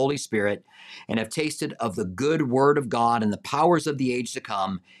partakers of the Holy Spirit and have tasted of the good word of God and the powers of the age to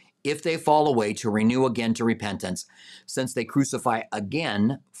come, if they fall away, to renew again to repentance, since they crucify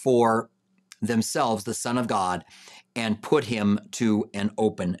again for themselves the Son of God and put him to an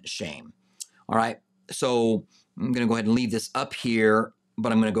open shame. All right, so I'm going to go ahead and leave this up here,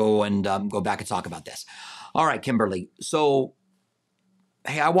 but I'm going to go and go back and talk about this. All right, Kimberly. So,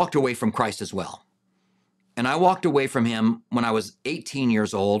 hey, I walked away from Christ as well. And I walked away from him when I was 18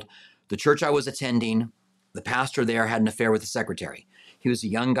 years old. The church I was attending, the pastor there had an affair with the secretary. He was a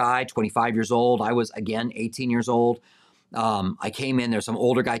young guy, 25 years old. I was, again, 18 years old. I came in, there's some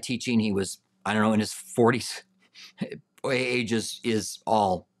older guy teaching. He was, I don't know, in his 40s. Age is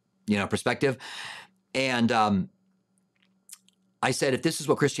all, perspective. And I said, if this is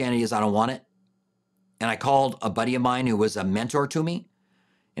what Christianity is, I don't want it. And I called a buddy of mine who was a mentor to me,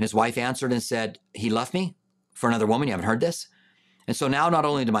 and his wife answered and said, he left me for another woman. You haven't heard this? And so now not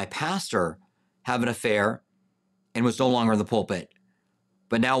only did my pastor have an affair and was no longer in the pulpit,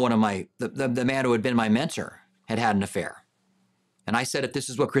 but now one of the man who had been my mentor had an affair. And I said, if this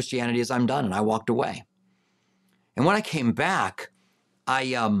is what Christianity is, I'm done. And I walked away. And when I came back,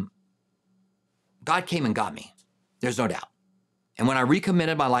 God came and got me. There's no doubt. And when I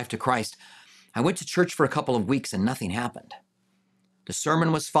recommitted my life to Christ, I went to church for a couple of weeks and nothing happened. The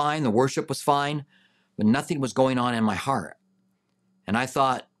sermon was fine, the worship was fine, but nothing was going on in my heart. And I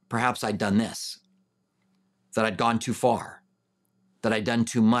thought perhaps I'd done this, that I'd gone too far, that I'd done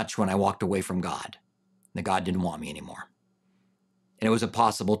too much when I walked away from God, that God didn't want me anymore. And it was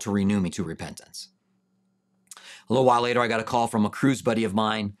impossible to renew me to repentance. A little while later, I got a call from a cruise buddy of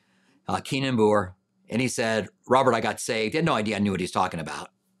mine, Keenan Boer, and he said, Robert, I got saved. He had no idea I knew what he was talking about.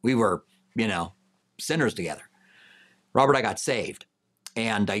 We were, sinners together. Robert, I got saved.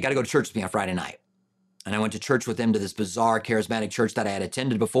 And you got to go to church with me on Friday night. And I went to church with him, to this bizarre charismatic church that I had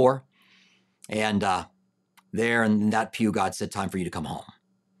attended before. And there in that pew, God said, time for you to come home.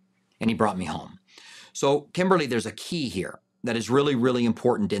 And he brought me home. So, Kimberly, there's a key here that is really, really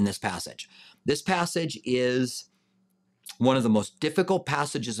important in this passage. This passage is one of the most difficult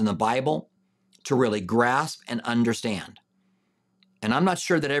passages in the Bible to really grasp and understand. And I'm not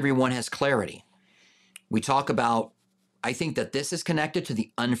sure that everyone has clarity. We talk about, I think that this is connected to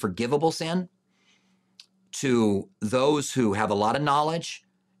the unforgivable sin, to those who have a lot of knowledge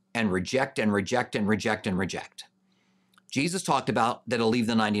and reject and reject and reject and reject. Jesus talked about that he'll leave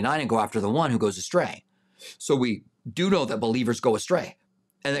the 99 and go after the one who goes astray. So we do know that believers go astray,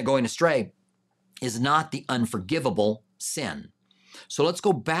 and that going astray is not the unforgivable sin. So let's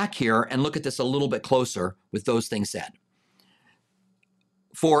go back here and look at this a little bit closer with those things said.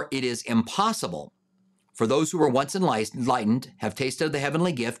 For it is impossible for those who were once enlightened, have tasted of the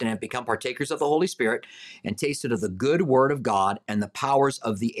heavenly gift, and have become partakers of the Holy Spirit, and tasted of the good word of God and the powers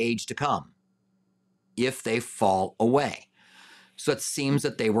of the age to come, if they fall away. So it seems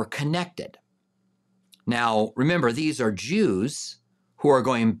that they were connected. Now, remember, these are Jews who are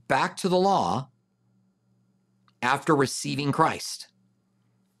going back to the law after receiving Christ.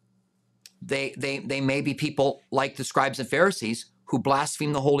 They may be people like the scribes and Pharisees who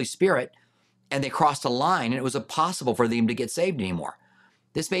blaspheme the Holy Spirit, and they crossed a line, and it was impossible for them to get saved anymore.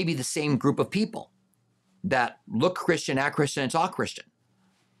 This may be the same group of people that look Christian, act Christian, and talk Christian.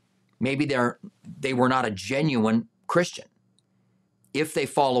 Maybe they were not a genuine Christian. If they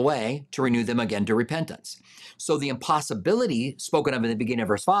fall away, to renew them again to repentance. So the impossibility spoken of in the beginning of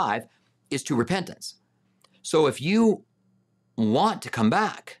verse 5 is to repentance. So if you want to come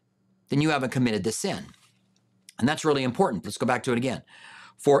back, then you haven't committed the sin. And that's really important. Let's go back to it again.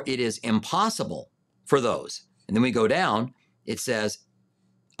 For it is impossible for those. And then we go down, it says,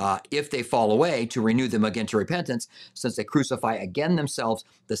 if they fall away, to renew them again to repentance, since they crucify again themselves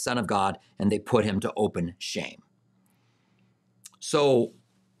the Son of God, and they put him to open shame. So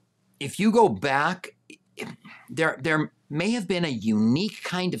if you go back, there may have been a unique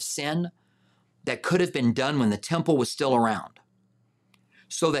kind of sin that could have been done when the temple was still around,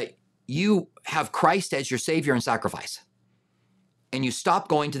 so that you have Christ as your Savior and sacrifice, and you stop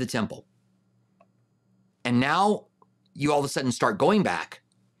going to the temple. And now you all of a sudden start going back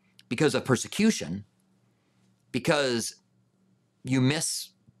because of persecution, because you miss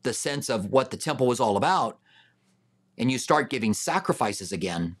the sense of what the temple was all about, and you start giving sacrifices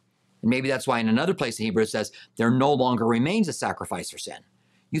again. And maybe that's why in another place in Hebrews it says, there no longer remains a sacrifice for sin.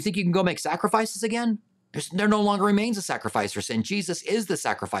 You think you can go make sacrifices again? There no longer remains a sacrifice for sin. Jesus is the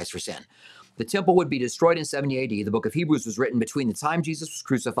sacrifice for sin. The temple would be destroyed in 70 AD. The book of Hebrews was written between the time Jesus was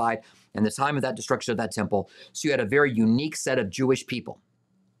crucified and the time of that destruction of that temple. So you had a very unique set of Jewish people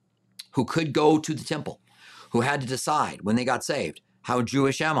who could go to the temple, who had to decide when they got saved, how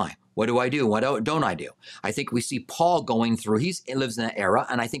Jewish am I? What do I do? What don't I do? I think we see Paul going through, he lives in that era,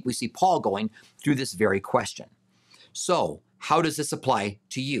 and I think we see Paul going through this very question. So how does this apply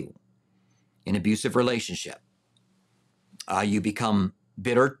to you? In abusive relationship, you become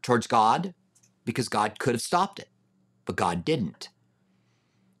bitter towards God because God could have stopped it, but God didn't,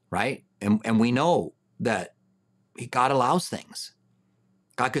 right? And we know that God allows things.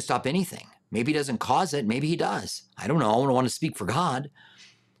 God could stop anything. Maybe he doesn't cause it. Maybe he does. I don't know. I don't want to speak for God,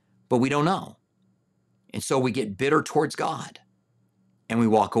 but we don't know. And so we get bitter towards God and we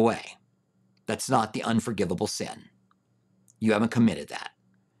walk away. That's not the unforgivable sin. You haven't committed that.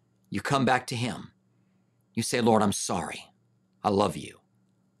 You come back to him. You say, Lord, I'm sorry. I love you.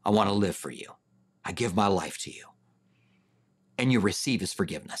 I want to live for you. I give my life to you. And you receive his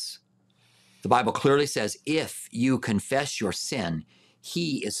forgiveness. The Bible clearly says, if you confess your sin,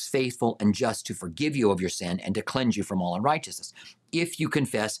 he is faithful and just to forgive you of your sin and to cleanse you from all unrighteousness. If you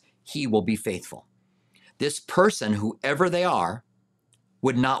confess, he will be faithful. This person, whoever they are,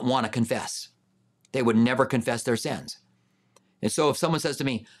 would not want to confess. They would never confess their sins. And so if someone says to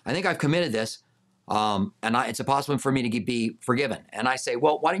me, I think I've committed this, and it's impossible for me to be forgiven. And I say,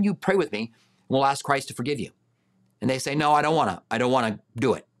 well, why don't you pray with me? And we'll ask Christ to forgive you. And they say, no, I don't want to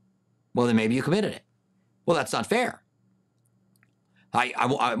do it. Well, then maybe you committed it. Well, that's not fair.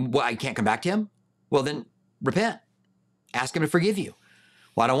 I can't come back to him. Well, then repent. Ask him to forgive you.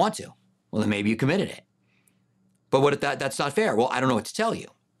 Well, I don't want to. Well, then maybe you committed it. But what if that's not fair? Well, I don't know what to tell you.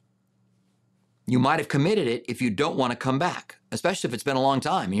 You might have committed it if you don't want to come back, especially if it's been a long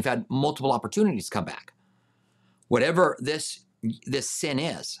time and you've had multiple opportunities to come back. Whatever this sin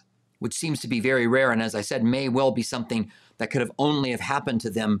is, which seems to be very rare, and as I said, may well be something that could have only have happened to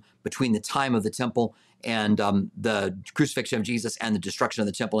them between the time of the temple and the crucifixion of Jesus and the destruction of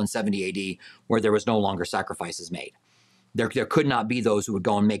the temple in 70 AD, where there was no longer sacrifices made. There could not be those who would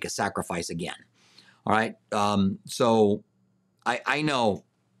go and make a sacrifice again. All right. So I know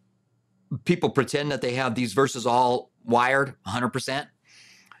people pretend that they have these verses all wired 100%.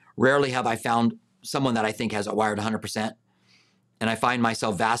 Rarely have I found someone that I think has it wired 100%. And I find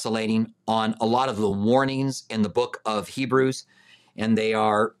myself vacillating on a lot of the warnings in the book of Hebrews. And they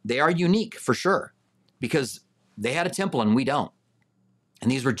are unique for sure, because they had a temple and we don't. And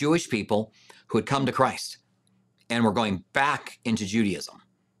these were Jewish people who had come to Christ and were going back into Judaism.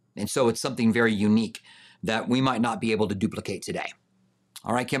 And so it's something very unique that we might not be able to duplicate today.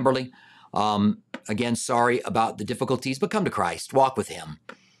 All right, Kimberly. Again, sorry about the difficulties, but come to Christ, walk with him.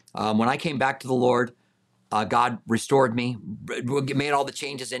 When I came back to the Lord, God restored me, made all the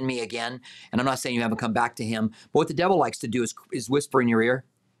changes in me again. And I'm not saying you haven't come back to him, but what the devil likes to do is whisper in your ear,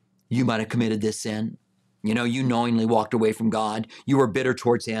 you might have committed this sin. You know, you knowingly walked away from God. You were bitter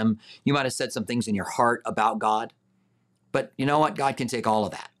towards him. You might have said some things in your heart about God. But you know what? God can take all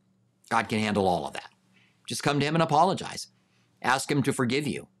of that. God can handle all of that. Just come to him and apologize. Ask him to forgive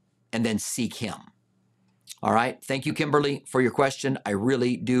you and then seek him. All right. Thank you, Kimberly, for your question. I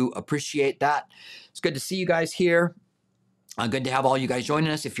really do appreciate that. It's good to see you guys here. Good to have all you guys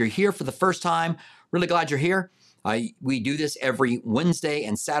joining us. If you're here for the first time, really glad you're here. We do this every Wednesday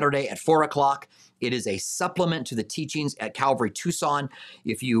and Saturday at 4 o'clock. It is a supplement to the teachings at Calvary Tucson.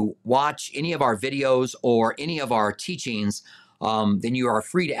 If you watch any of our videos or any of our teachings, then you are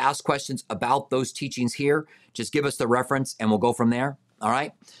free to ask questions about those teachings here. Just give us the reference and we'll go from there. All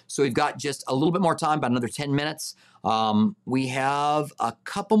right. So we've got just a little bit more time, about another 10 minutes. We have a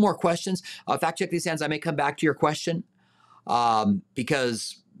couple more questions. Fact check these hands. I may come back to your question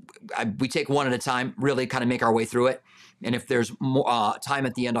because we take one at a time, really kind of make our way through it. And if there's more time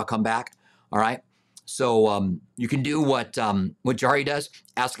at the end, I'll come back. All right. So you can do what Jari does,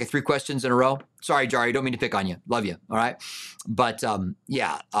 ask like 3 questions in a row. Sorry, Jari, don't mean to pick on you. Love you. All right. But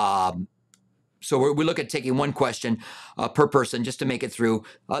we look at taking one question per person just to make it through.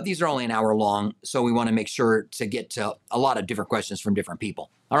 These are only an hour long, so we want to make sure to get to a lot of different questions from different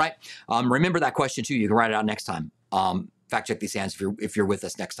people. All right. Remember that question too. You can write it out next time. Fact check these hands if you're with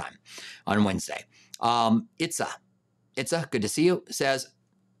us next time on Wednesday. Itza, good to see you, says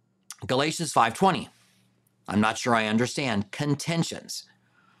Galatians 5:20. I'm not sure I understand contentions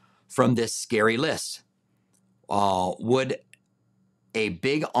from this scary list. Would a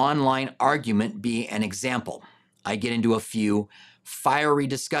big online argument be an example? I get into a few fiery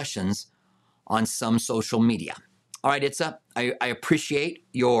discussions on some social media. All right, Itza, I appreciate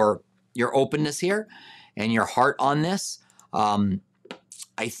your openness here and your heart on this.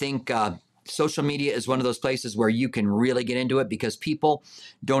 I think social media is one of those places where you can really get into it because people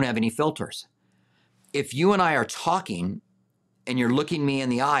don't have any filters. If you and I are talking and you're looking me in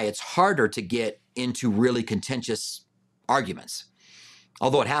the eye, it's harder to get into really contentious arguments,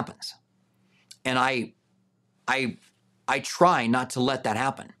 although it happens. And I try not to let that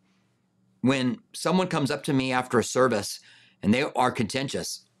happen. When someone comes up to me after a service and they are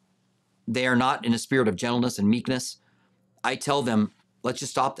contentious, they are not in a spirit of gentleness and meekness, I tell them, let's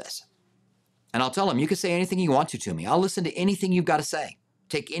just stop this. And I'll tell them, you can say anything you want to me. I'll listen to anything you've got to say.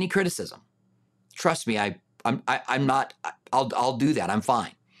 Take any criticism. Trust me, I'll do that. I'm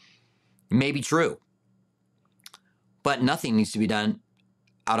fine. It may be true, but nothing needs to be done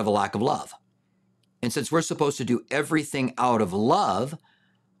out of a lack of love. And since we're supposed to do everything out of love,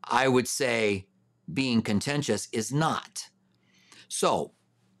 I would say being contentious is not. So,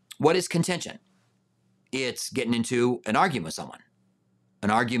 what is contention? It's getting into an argument with someone, an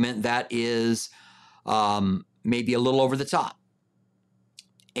argument that is maybe a little over the top.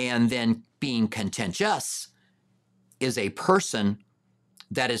 And then being contentious is a person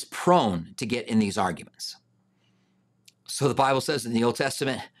that is prone to get in these arguments. So the Bible says in the Old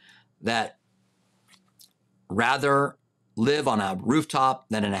Testament that rather live on a rooftop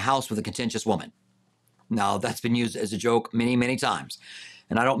than in a house with a contentious woman. Now, that's been used as a joke many, many times.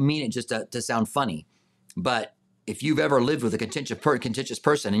 And I don't mean it just to sound funny, but if you've ever lived with a contentious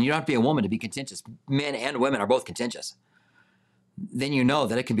person, and you don't have to be a woman to be contentious, men and women are both contentious, then you know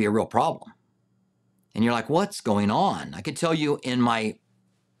that it can be a real problem. And you're like, what's going on? I can tell you in my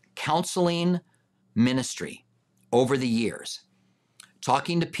counseling ministry over the years,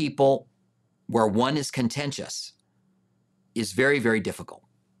 talking to people where one is contentious is very, very difficult.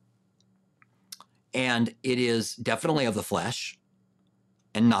 And it is definitely of the flesh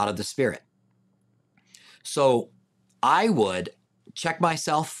and not of the spirit. So I would check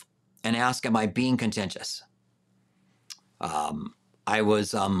myself and ask, am I being contentious?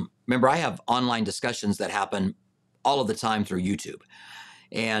 Remember, I have online discussions that happen all of the time through YouTube.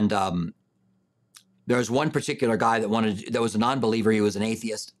 And there's one particular guy that was a non-believer. He was an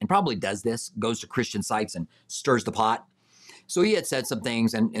atheist and probably does this, goes to Christian sites and stirs the pot. So he had said some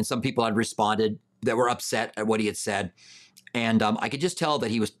things and some people had responded that were upset at what he had said. And I could just tell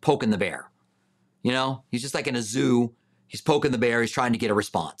that he was poking the bear. You know, he's just like in a zoo. He's poking the bear. He's trying to get a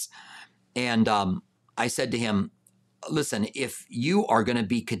response. And I said to him, listen, if you are going to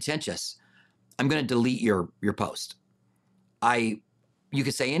be contentious, I'm going to delete your post. You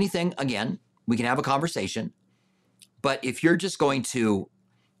can say anything again. We can have a conversation. But if you're just going to,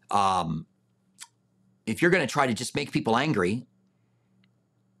 if you're going to try to just make people angry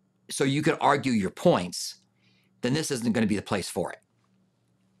so you can argue your points, then this isn't going to be the place for it.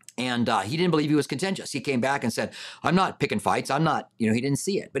 And he didn't believe he was contentious. He came back and said, I'm not picking fights. I'm not, he didn't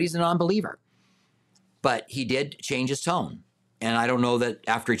see it, but he's a non-believer. But he did change his tone. And I don't know that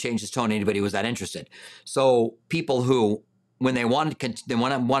after he changed his tone, anybody was that interested. So people who, when they want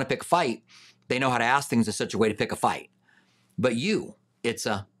to pick a fight, they know how to ask things in such a way to pick a fight. But you,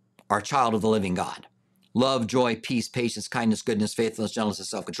 are a child of the living God. Love, joy, peace, patience, kindness, goodness, faithfulness, gentleness, and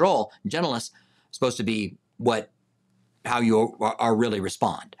self-control. Gentleness is supposed to be how you are really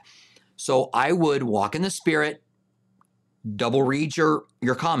respond. So I would walk in the Spirit, double read your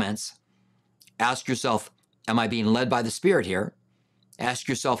comments, ask yourself, am I being led by the Spirit here? Ask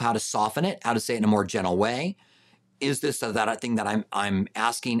yourself how to soften it, how to say it in a more gentle way. Is this that thing that I'm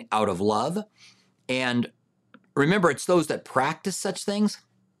asking out of love? And remember, it's those that practice such things.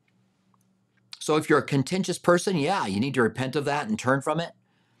 So if you're a contentious person, yeah, you need to repent of that and turn from it.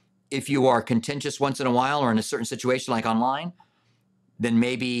 If you are contentious once in a while or in a certain situation like online, then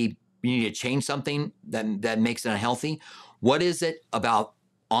maybe you need to change something that makes it unhealthy. What is it about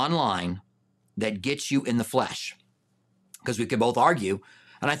online that gets you in the flesh? Because we could both argue,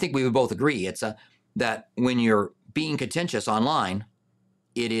 and I think we would both agree, that when you're being contentious online,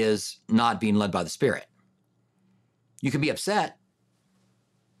 it is not being led by the Spirit. You can be upset,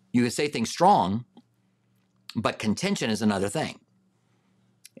 You can say things strong, but contention is another thing.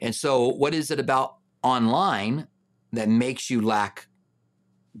 And so what is it about online that makes you lack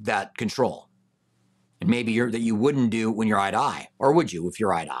that control? And maybe that you wouldn't do when you're eye to eye, or would you if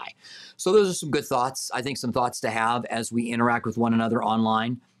you're eye to eye? So those are some good thoughts. I think some thoughts to have as we interact with one another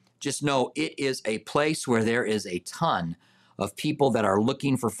online. Just know it is a place where there is a ton of people that are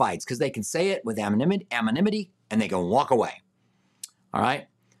looking for fights because they can say it with anonymity and they can walk away. All right.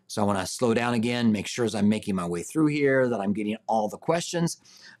 So I want to slow down again, make sure as I'm making my way through here that I'm getting all the questions.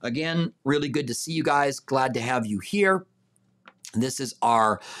 Again, really good to see you guys. Glad to have you here. This is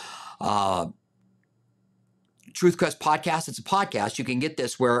our Truth Quest podcast. It's a podcast. You can get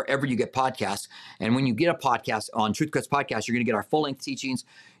this wherever you get podcasts. And when you get a podcast on Truth Quest podcast, you're going to get our full-length teachings.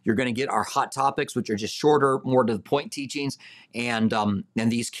 You're going to get our hot topics, which are just shorter, more to the point teachings, and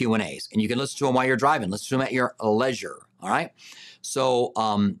these Q&As. And you can listen to them while you're driving. Listen to them at your leisure. All right. So,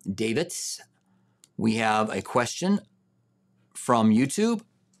 David, we have a question from YouTube.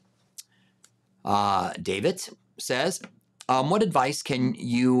 David says, what advice can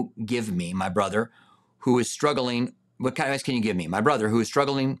you give me, my brother, who is struggling? What kind of advice can you give me? My brother who is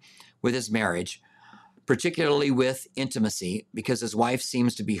struggling with his marriage, particularly with intimacy, because his wife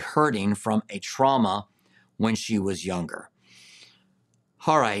seems to be hurting from a trauma when she was younger.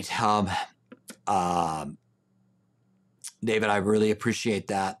 All right. David, I really appreciate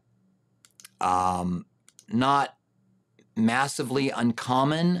that. Not massively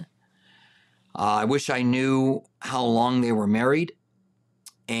uncommon. I wish I knew how long they were married,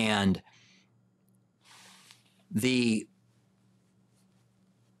 and the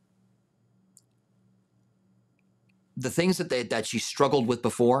things that she struggled with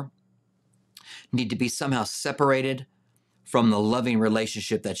before need to be somehow separated from the loving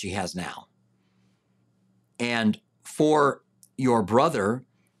relationship that she has now. And for your brother,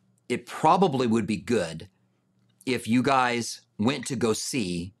 it probably would be good if you guys went to go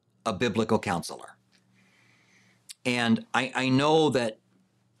see a biblical counselor. And I know that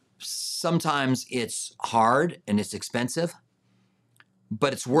sometimes it's hard and it's expensive,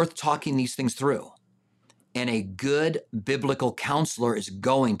 but it's worth talking these things through. And a good biblical counselor is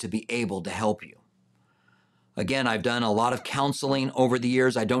going to be able to help you. Again, I've done a lot of counseling over the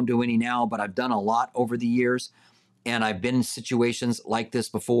years. I don't do any now, but I've done a lot over the years. And I've been in situations like this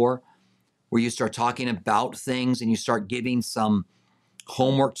before where you start talking about things and you start giving some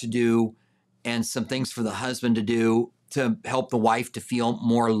homework to do and some things for the husband to do to help the wife to feel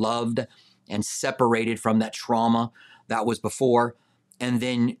more loved and separated from that trauma that was before. And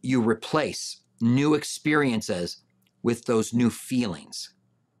then you replace new experiences with those new feelings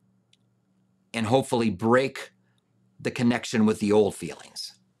and hopefully break the connection with the old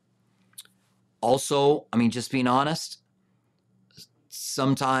feelings. Also, just being honest,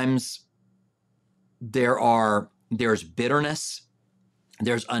 sometimes there's bitterness,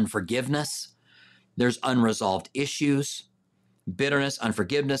 there's unforgiveness, there's unresolved issues. Bitterness,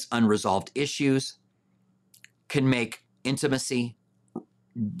 unforgiveness, unresolved issues can make intimacy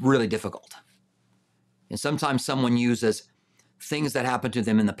really difficult. And sometimes someone uses things that happened to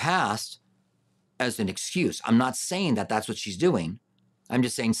them in the past as an excuse. I'm not saying that that's what she's doing. I'm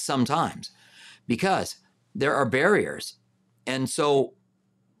just saying sometimes, because there are barriers. And so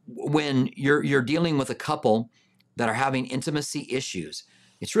when you're dealing with a couple that are having intimacy issues,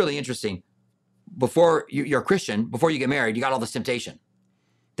 it's really interesting. Before you're a Christian, before you get married, you got all this temptation.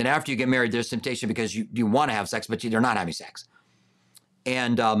 Then after you get married, there's temptation because you want to have sex, but they're not having sex.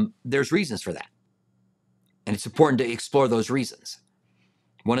 And there's reasons for that. And it's important to explore those reasons.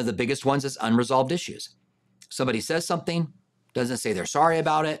 One of the biggest ones is unresolved issues. Somebody says something, doesn't say they're sorry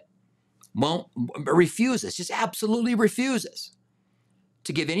about it, refuses, just absolutely refuses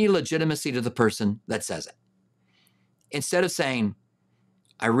to give any legitimacy to the person that says it. Instead of saying,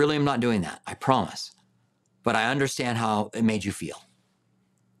 I really am not doing that, I promise, but I understand how it made you feel.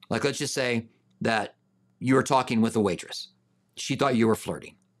 Like, let's just say that you were talking with a waitress. She thought you were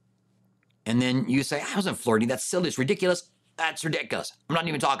flirting. And then you say, I wasn't flirting. That's silly. It's ridiculous. That's ridiculous. I'm not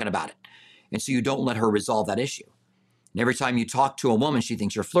even talking about it. And so you don't let her resolve that issue. And every time you talk to a woman, she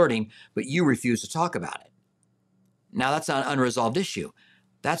thinks you're flirting, but you refuse to talk about it. Now, that's not an unresolved issue.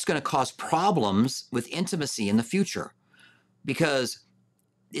 That's going to cause problems with intimacy in the future because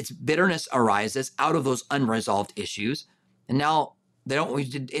its bitterness arises out of those unresolved issues. And now they don't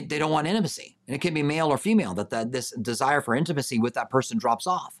want intimacy. And it can be male or female that this desire for intimacy with that person drops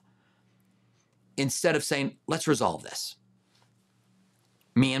off. Instead of saying, let's resolve this.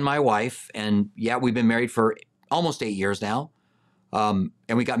 Me and my wife, and yeah, we've been married for almost 8 years now. And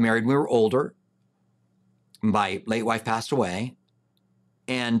we got married when we were older. My late wife passed away.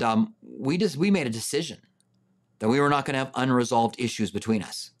 And we made a decision that we were not going to have unresolved issues between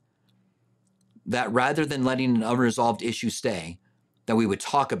us. That rather than letting an unresolved issue stay, that we would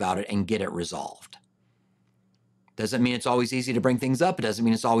talk about it and get it resolved. Doesn't mean it's always easy to bring things up. It doesn't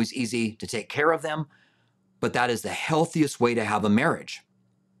mean it's always easy to take care of them, but that is the healthiest way to have a marriage.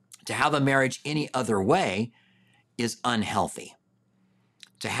 To have a marriage any other way is unhealthy.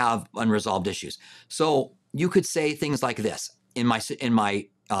 To have unresolved issues. So you could say things like this in my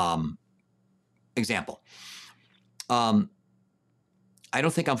example. I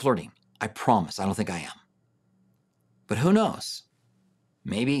don't think I'm flirting. I promise, I don't think I am. But who knows?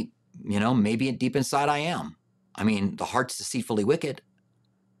 Maybe, maybe deep inside I am. I mean, the heart's deceitfully wicked.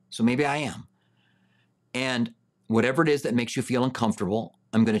 So maybe I am. And whatever it is that makes you feel uncomfortable,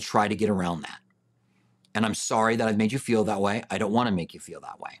 I'm going to try to get around that. And I'm sorry that I've made you feel that way. I don't want to make you feel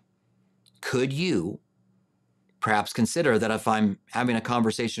that way. Could you perhaps consider that if I'm having a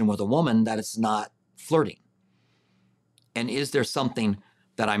conversation with a woman, that it's not flirting? And is there something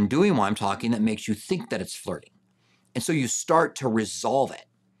that I'm doing while I'm talking that makes you think that it's flirting? And so you start to resolve it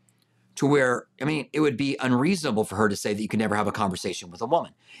to where, it would be unreasonable for her to say that you can never have a conversation with a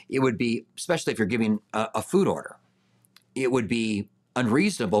woman. It would be, especially if you're giving a food order, it would be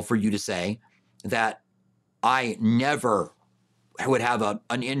unreasonable for you to say that I never would have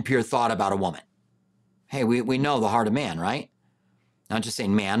an impure thought about a woman. Hey, we know the heart of man, right? Not just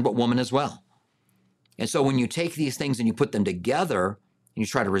saying man, but woman as well. And so when you take these things and you put them together and you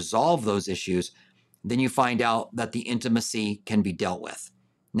try to resolve those issues, then you find out that the intimacy can be dealt with.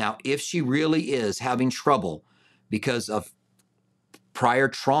 Now, if she really is having trouble because of prior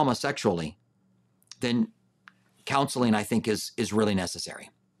trauma sexually, then counseling, I think, is really necessary.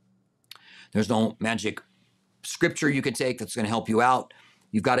 There's no magic scripture you can take that's going to help you out.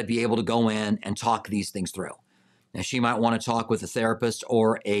 You've got to be able to go in and talk these things through. Now, she might want to talk with a therapist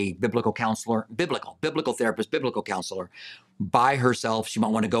or a biblical counselor, biblical therapist, biblical counselor by herself. She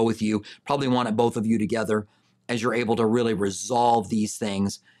might want to go with you, probably want both of you together as you're able to really resolve these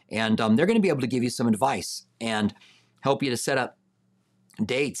things. And they're going to be able to give you some advice and help you to set up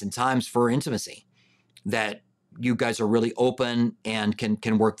dates and times for intimacy that you guys are really open and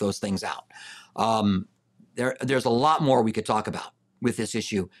can work those things out. There's a lot more we could talk about with this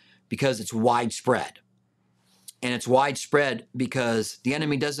issue because it's widespread. And it's widespread because the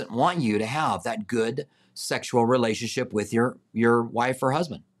enemy doesn't want you to have that good sexual relationship with your wife or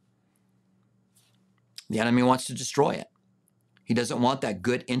husband. The enemy wants to destroy it. He doesn't want that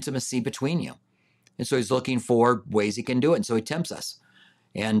good intimacy between you. And so he's looking for ways he can do it. And so he tempts us.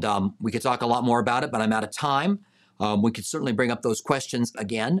 And we could talk a lot more about it, but I'm out of time. We could certainly bring up those questions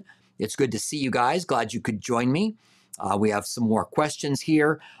again. It's good to see you guys. Glad you could join me. We have some more questions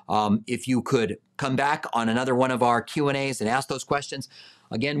here. If you could come back on another one of our Q&As and ask those questions.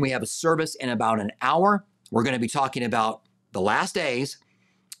 Again, we have a service in about an hour. We're going to be talking about the last days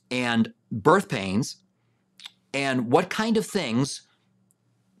and birth pains and what kind of things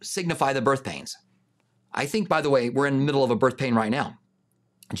signify the birth pains. I think, by the way, we're in the middle of a birth pain right now.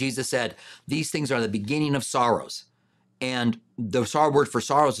 Jesus said, these things are the beginning of sorrows. And the word for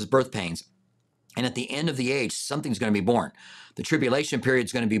sorrows is birth pains. And at the end of the age, something's going to be born. The tribulation period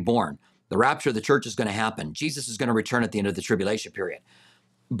is going to be born. The rapture of the church is going to happen. Jesus is going to return at the end of the tribulation period.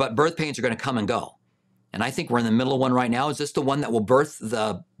 But birth pains are going to come and go. And I think we're in the middle of one right now. Is this the one that will birth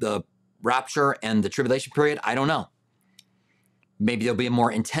the rapture and the tribulation period? I don't know. Maybe there'll be a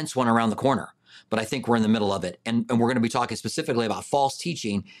more intense one around the corner. But I think we're in the middle of it. And we're going to be talking specifically about false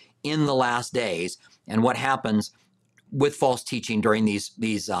teaching in the last days and what happens with false teaching during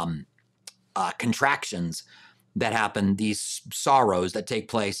these contractions that happen, these sorrows that take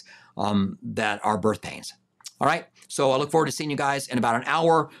place that are birth pains. All right. So I look forward to seeing you guys in about an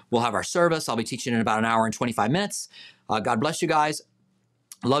hour. We'll have our service. I'll be teaching in about an hour and 25 minutes. God bless you guys.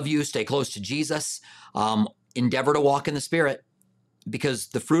 Love you. Stay close to Jesus. Endeavor to walk in the Spirit, because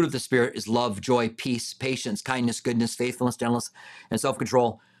the fruit of the Spirit is love, joy, peace, patience, kindness, goodness, faithfulness, gentleness, and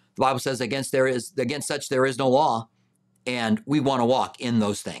self-control. The Bible says against such there is no law, and we want to walk in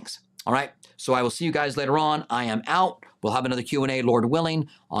those things. All right. So I will see you guys later on. I am out. We'll have another Q&A, Lord willing,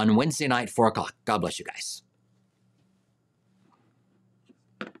 on Wednesday night, 4 o'clock. God bless you guys.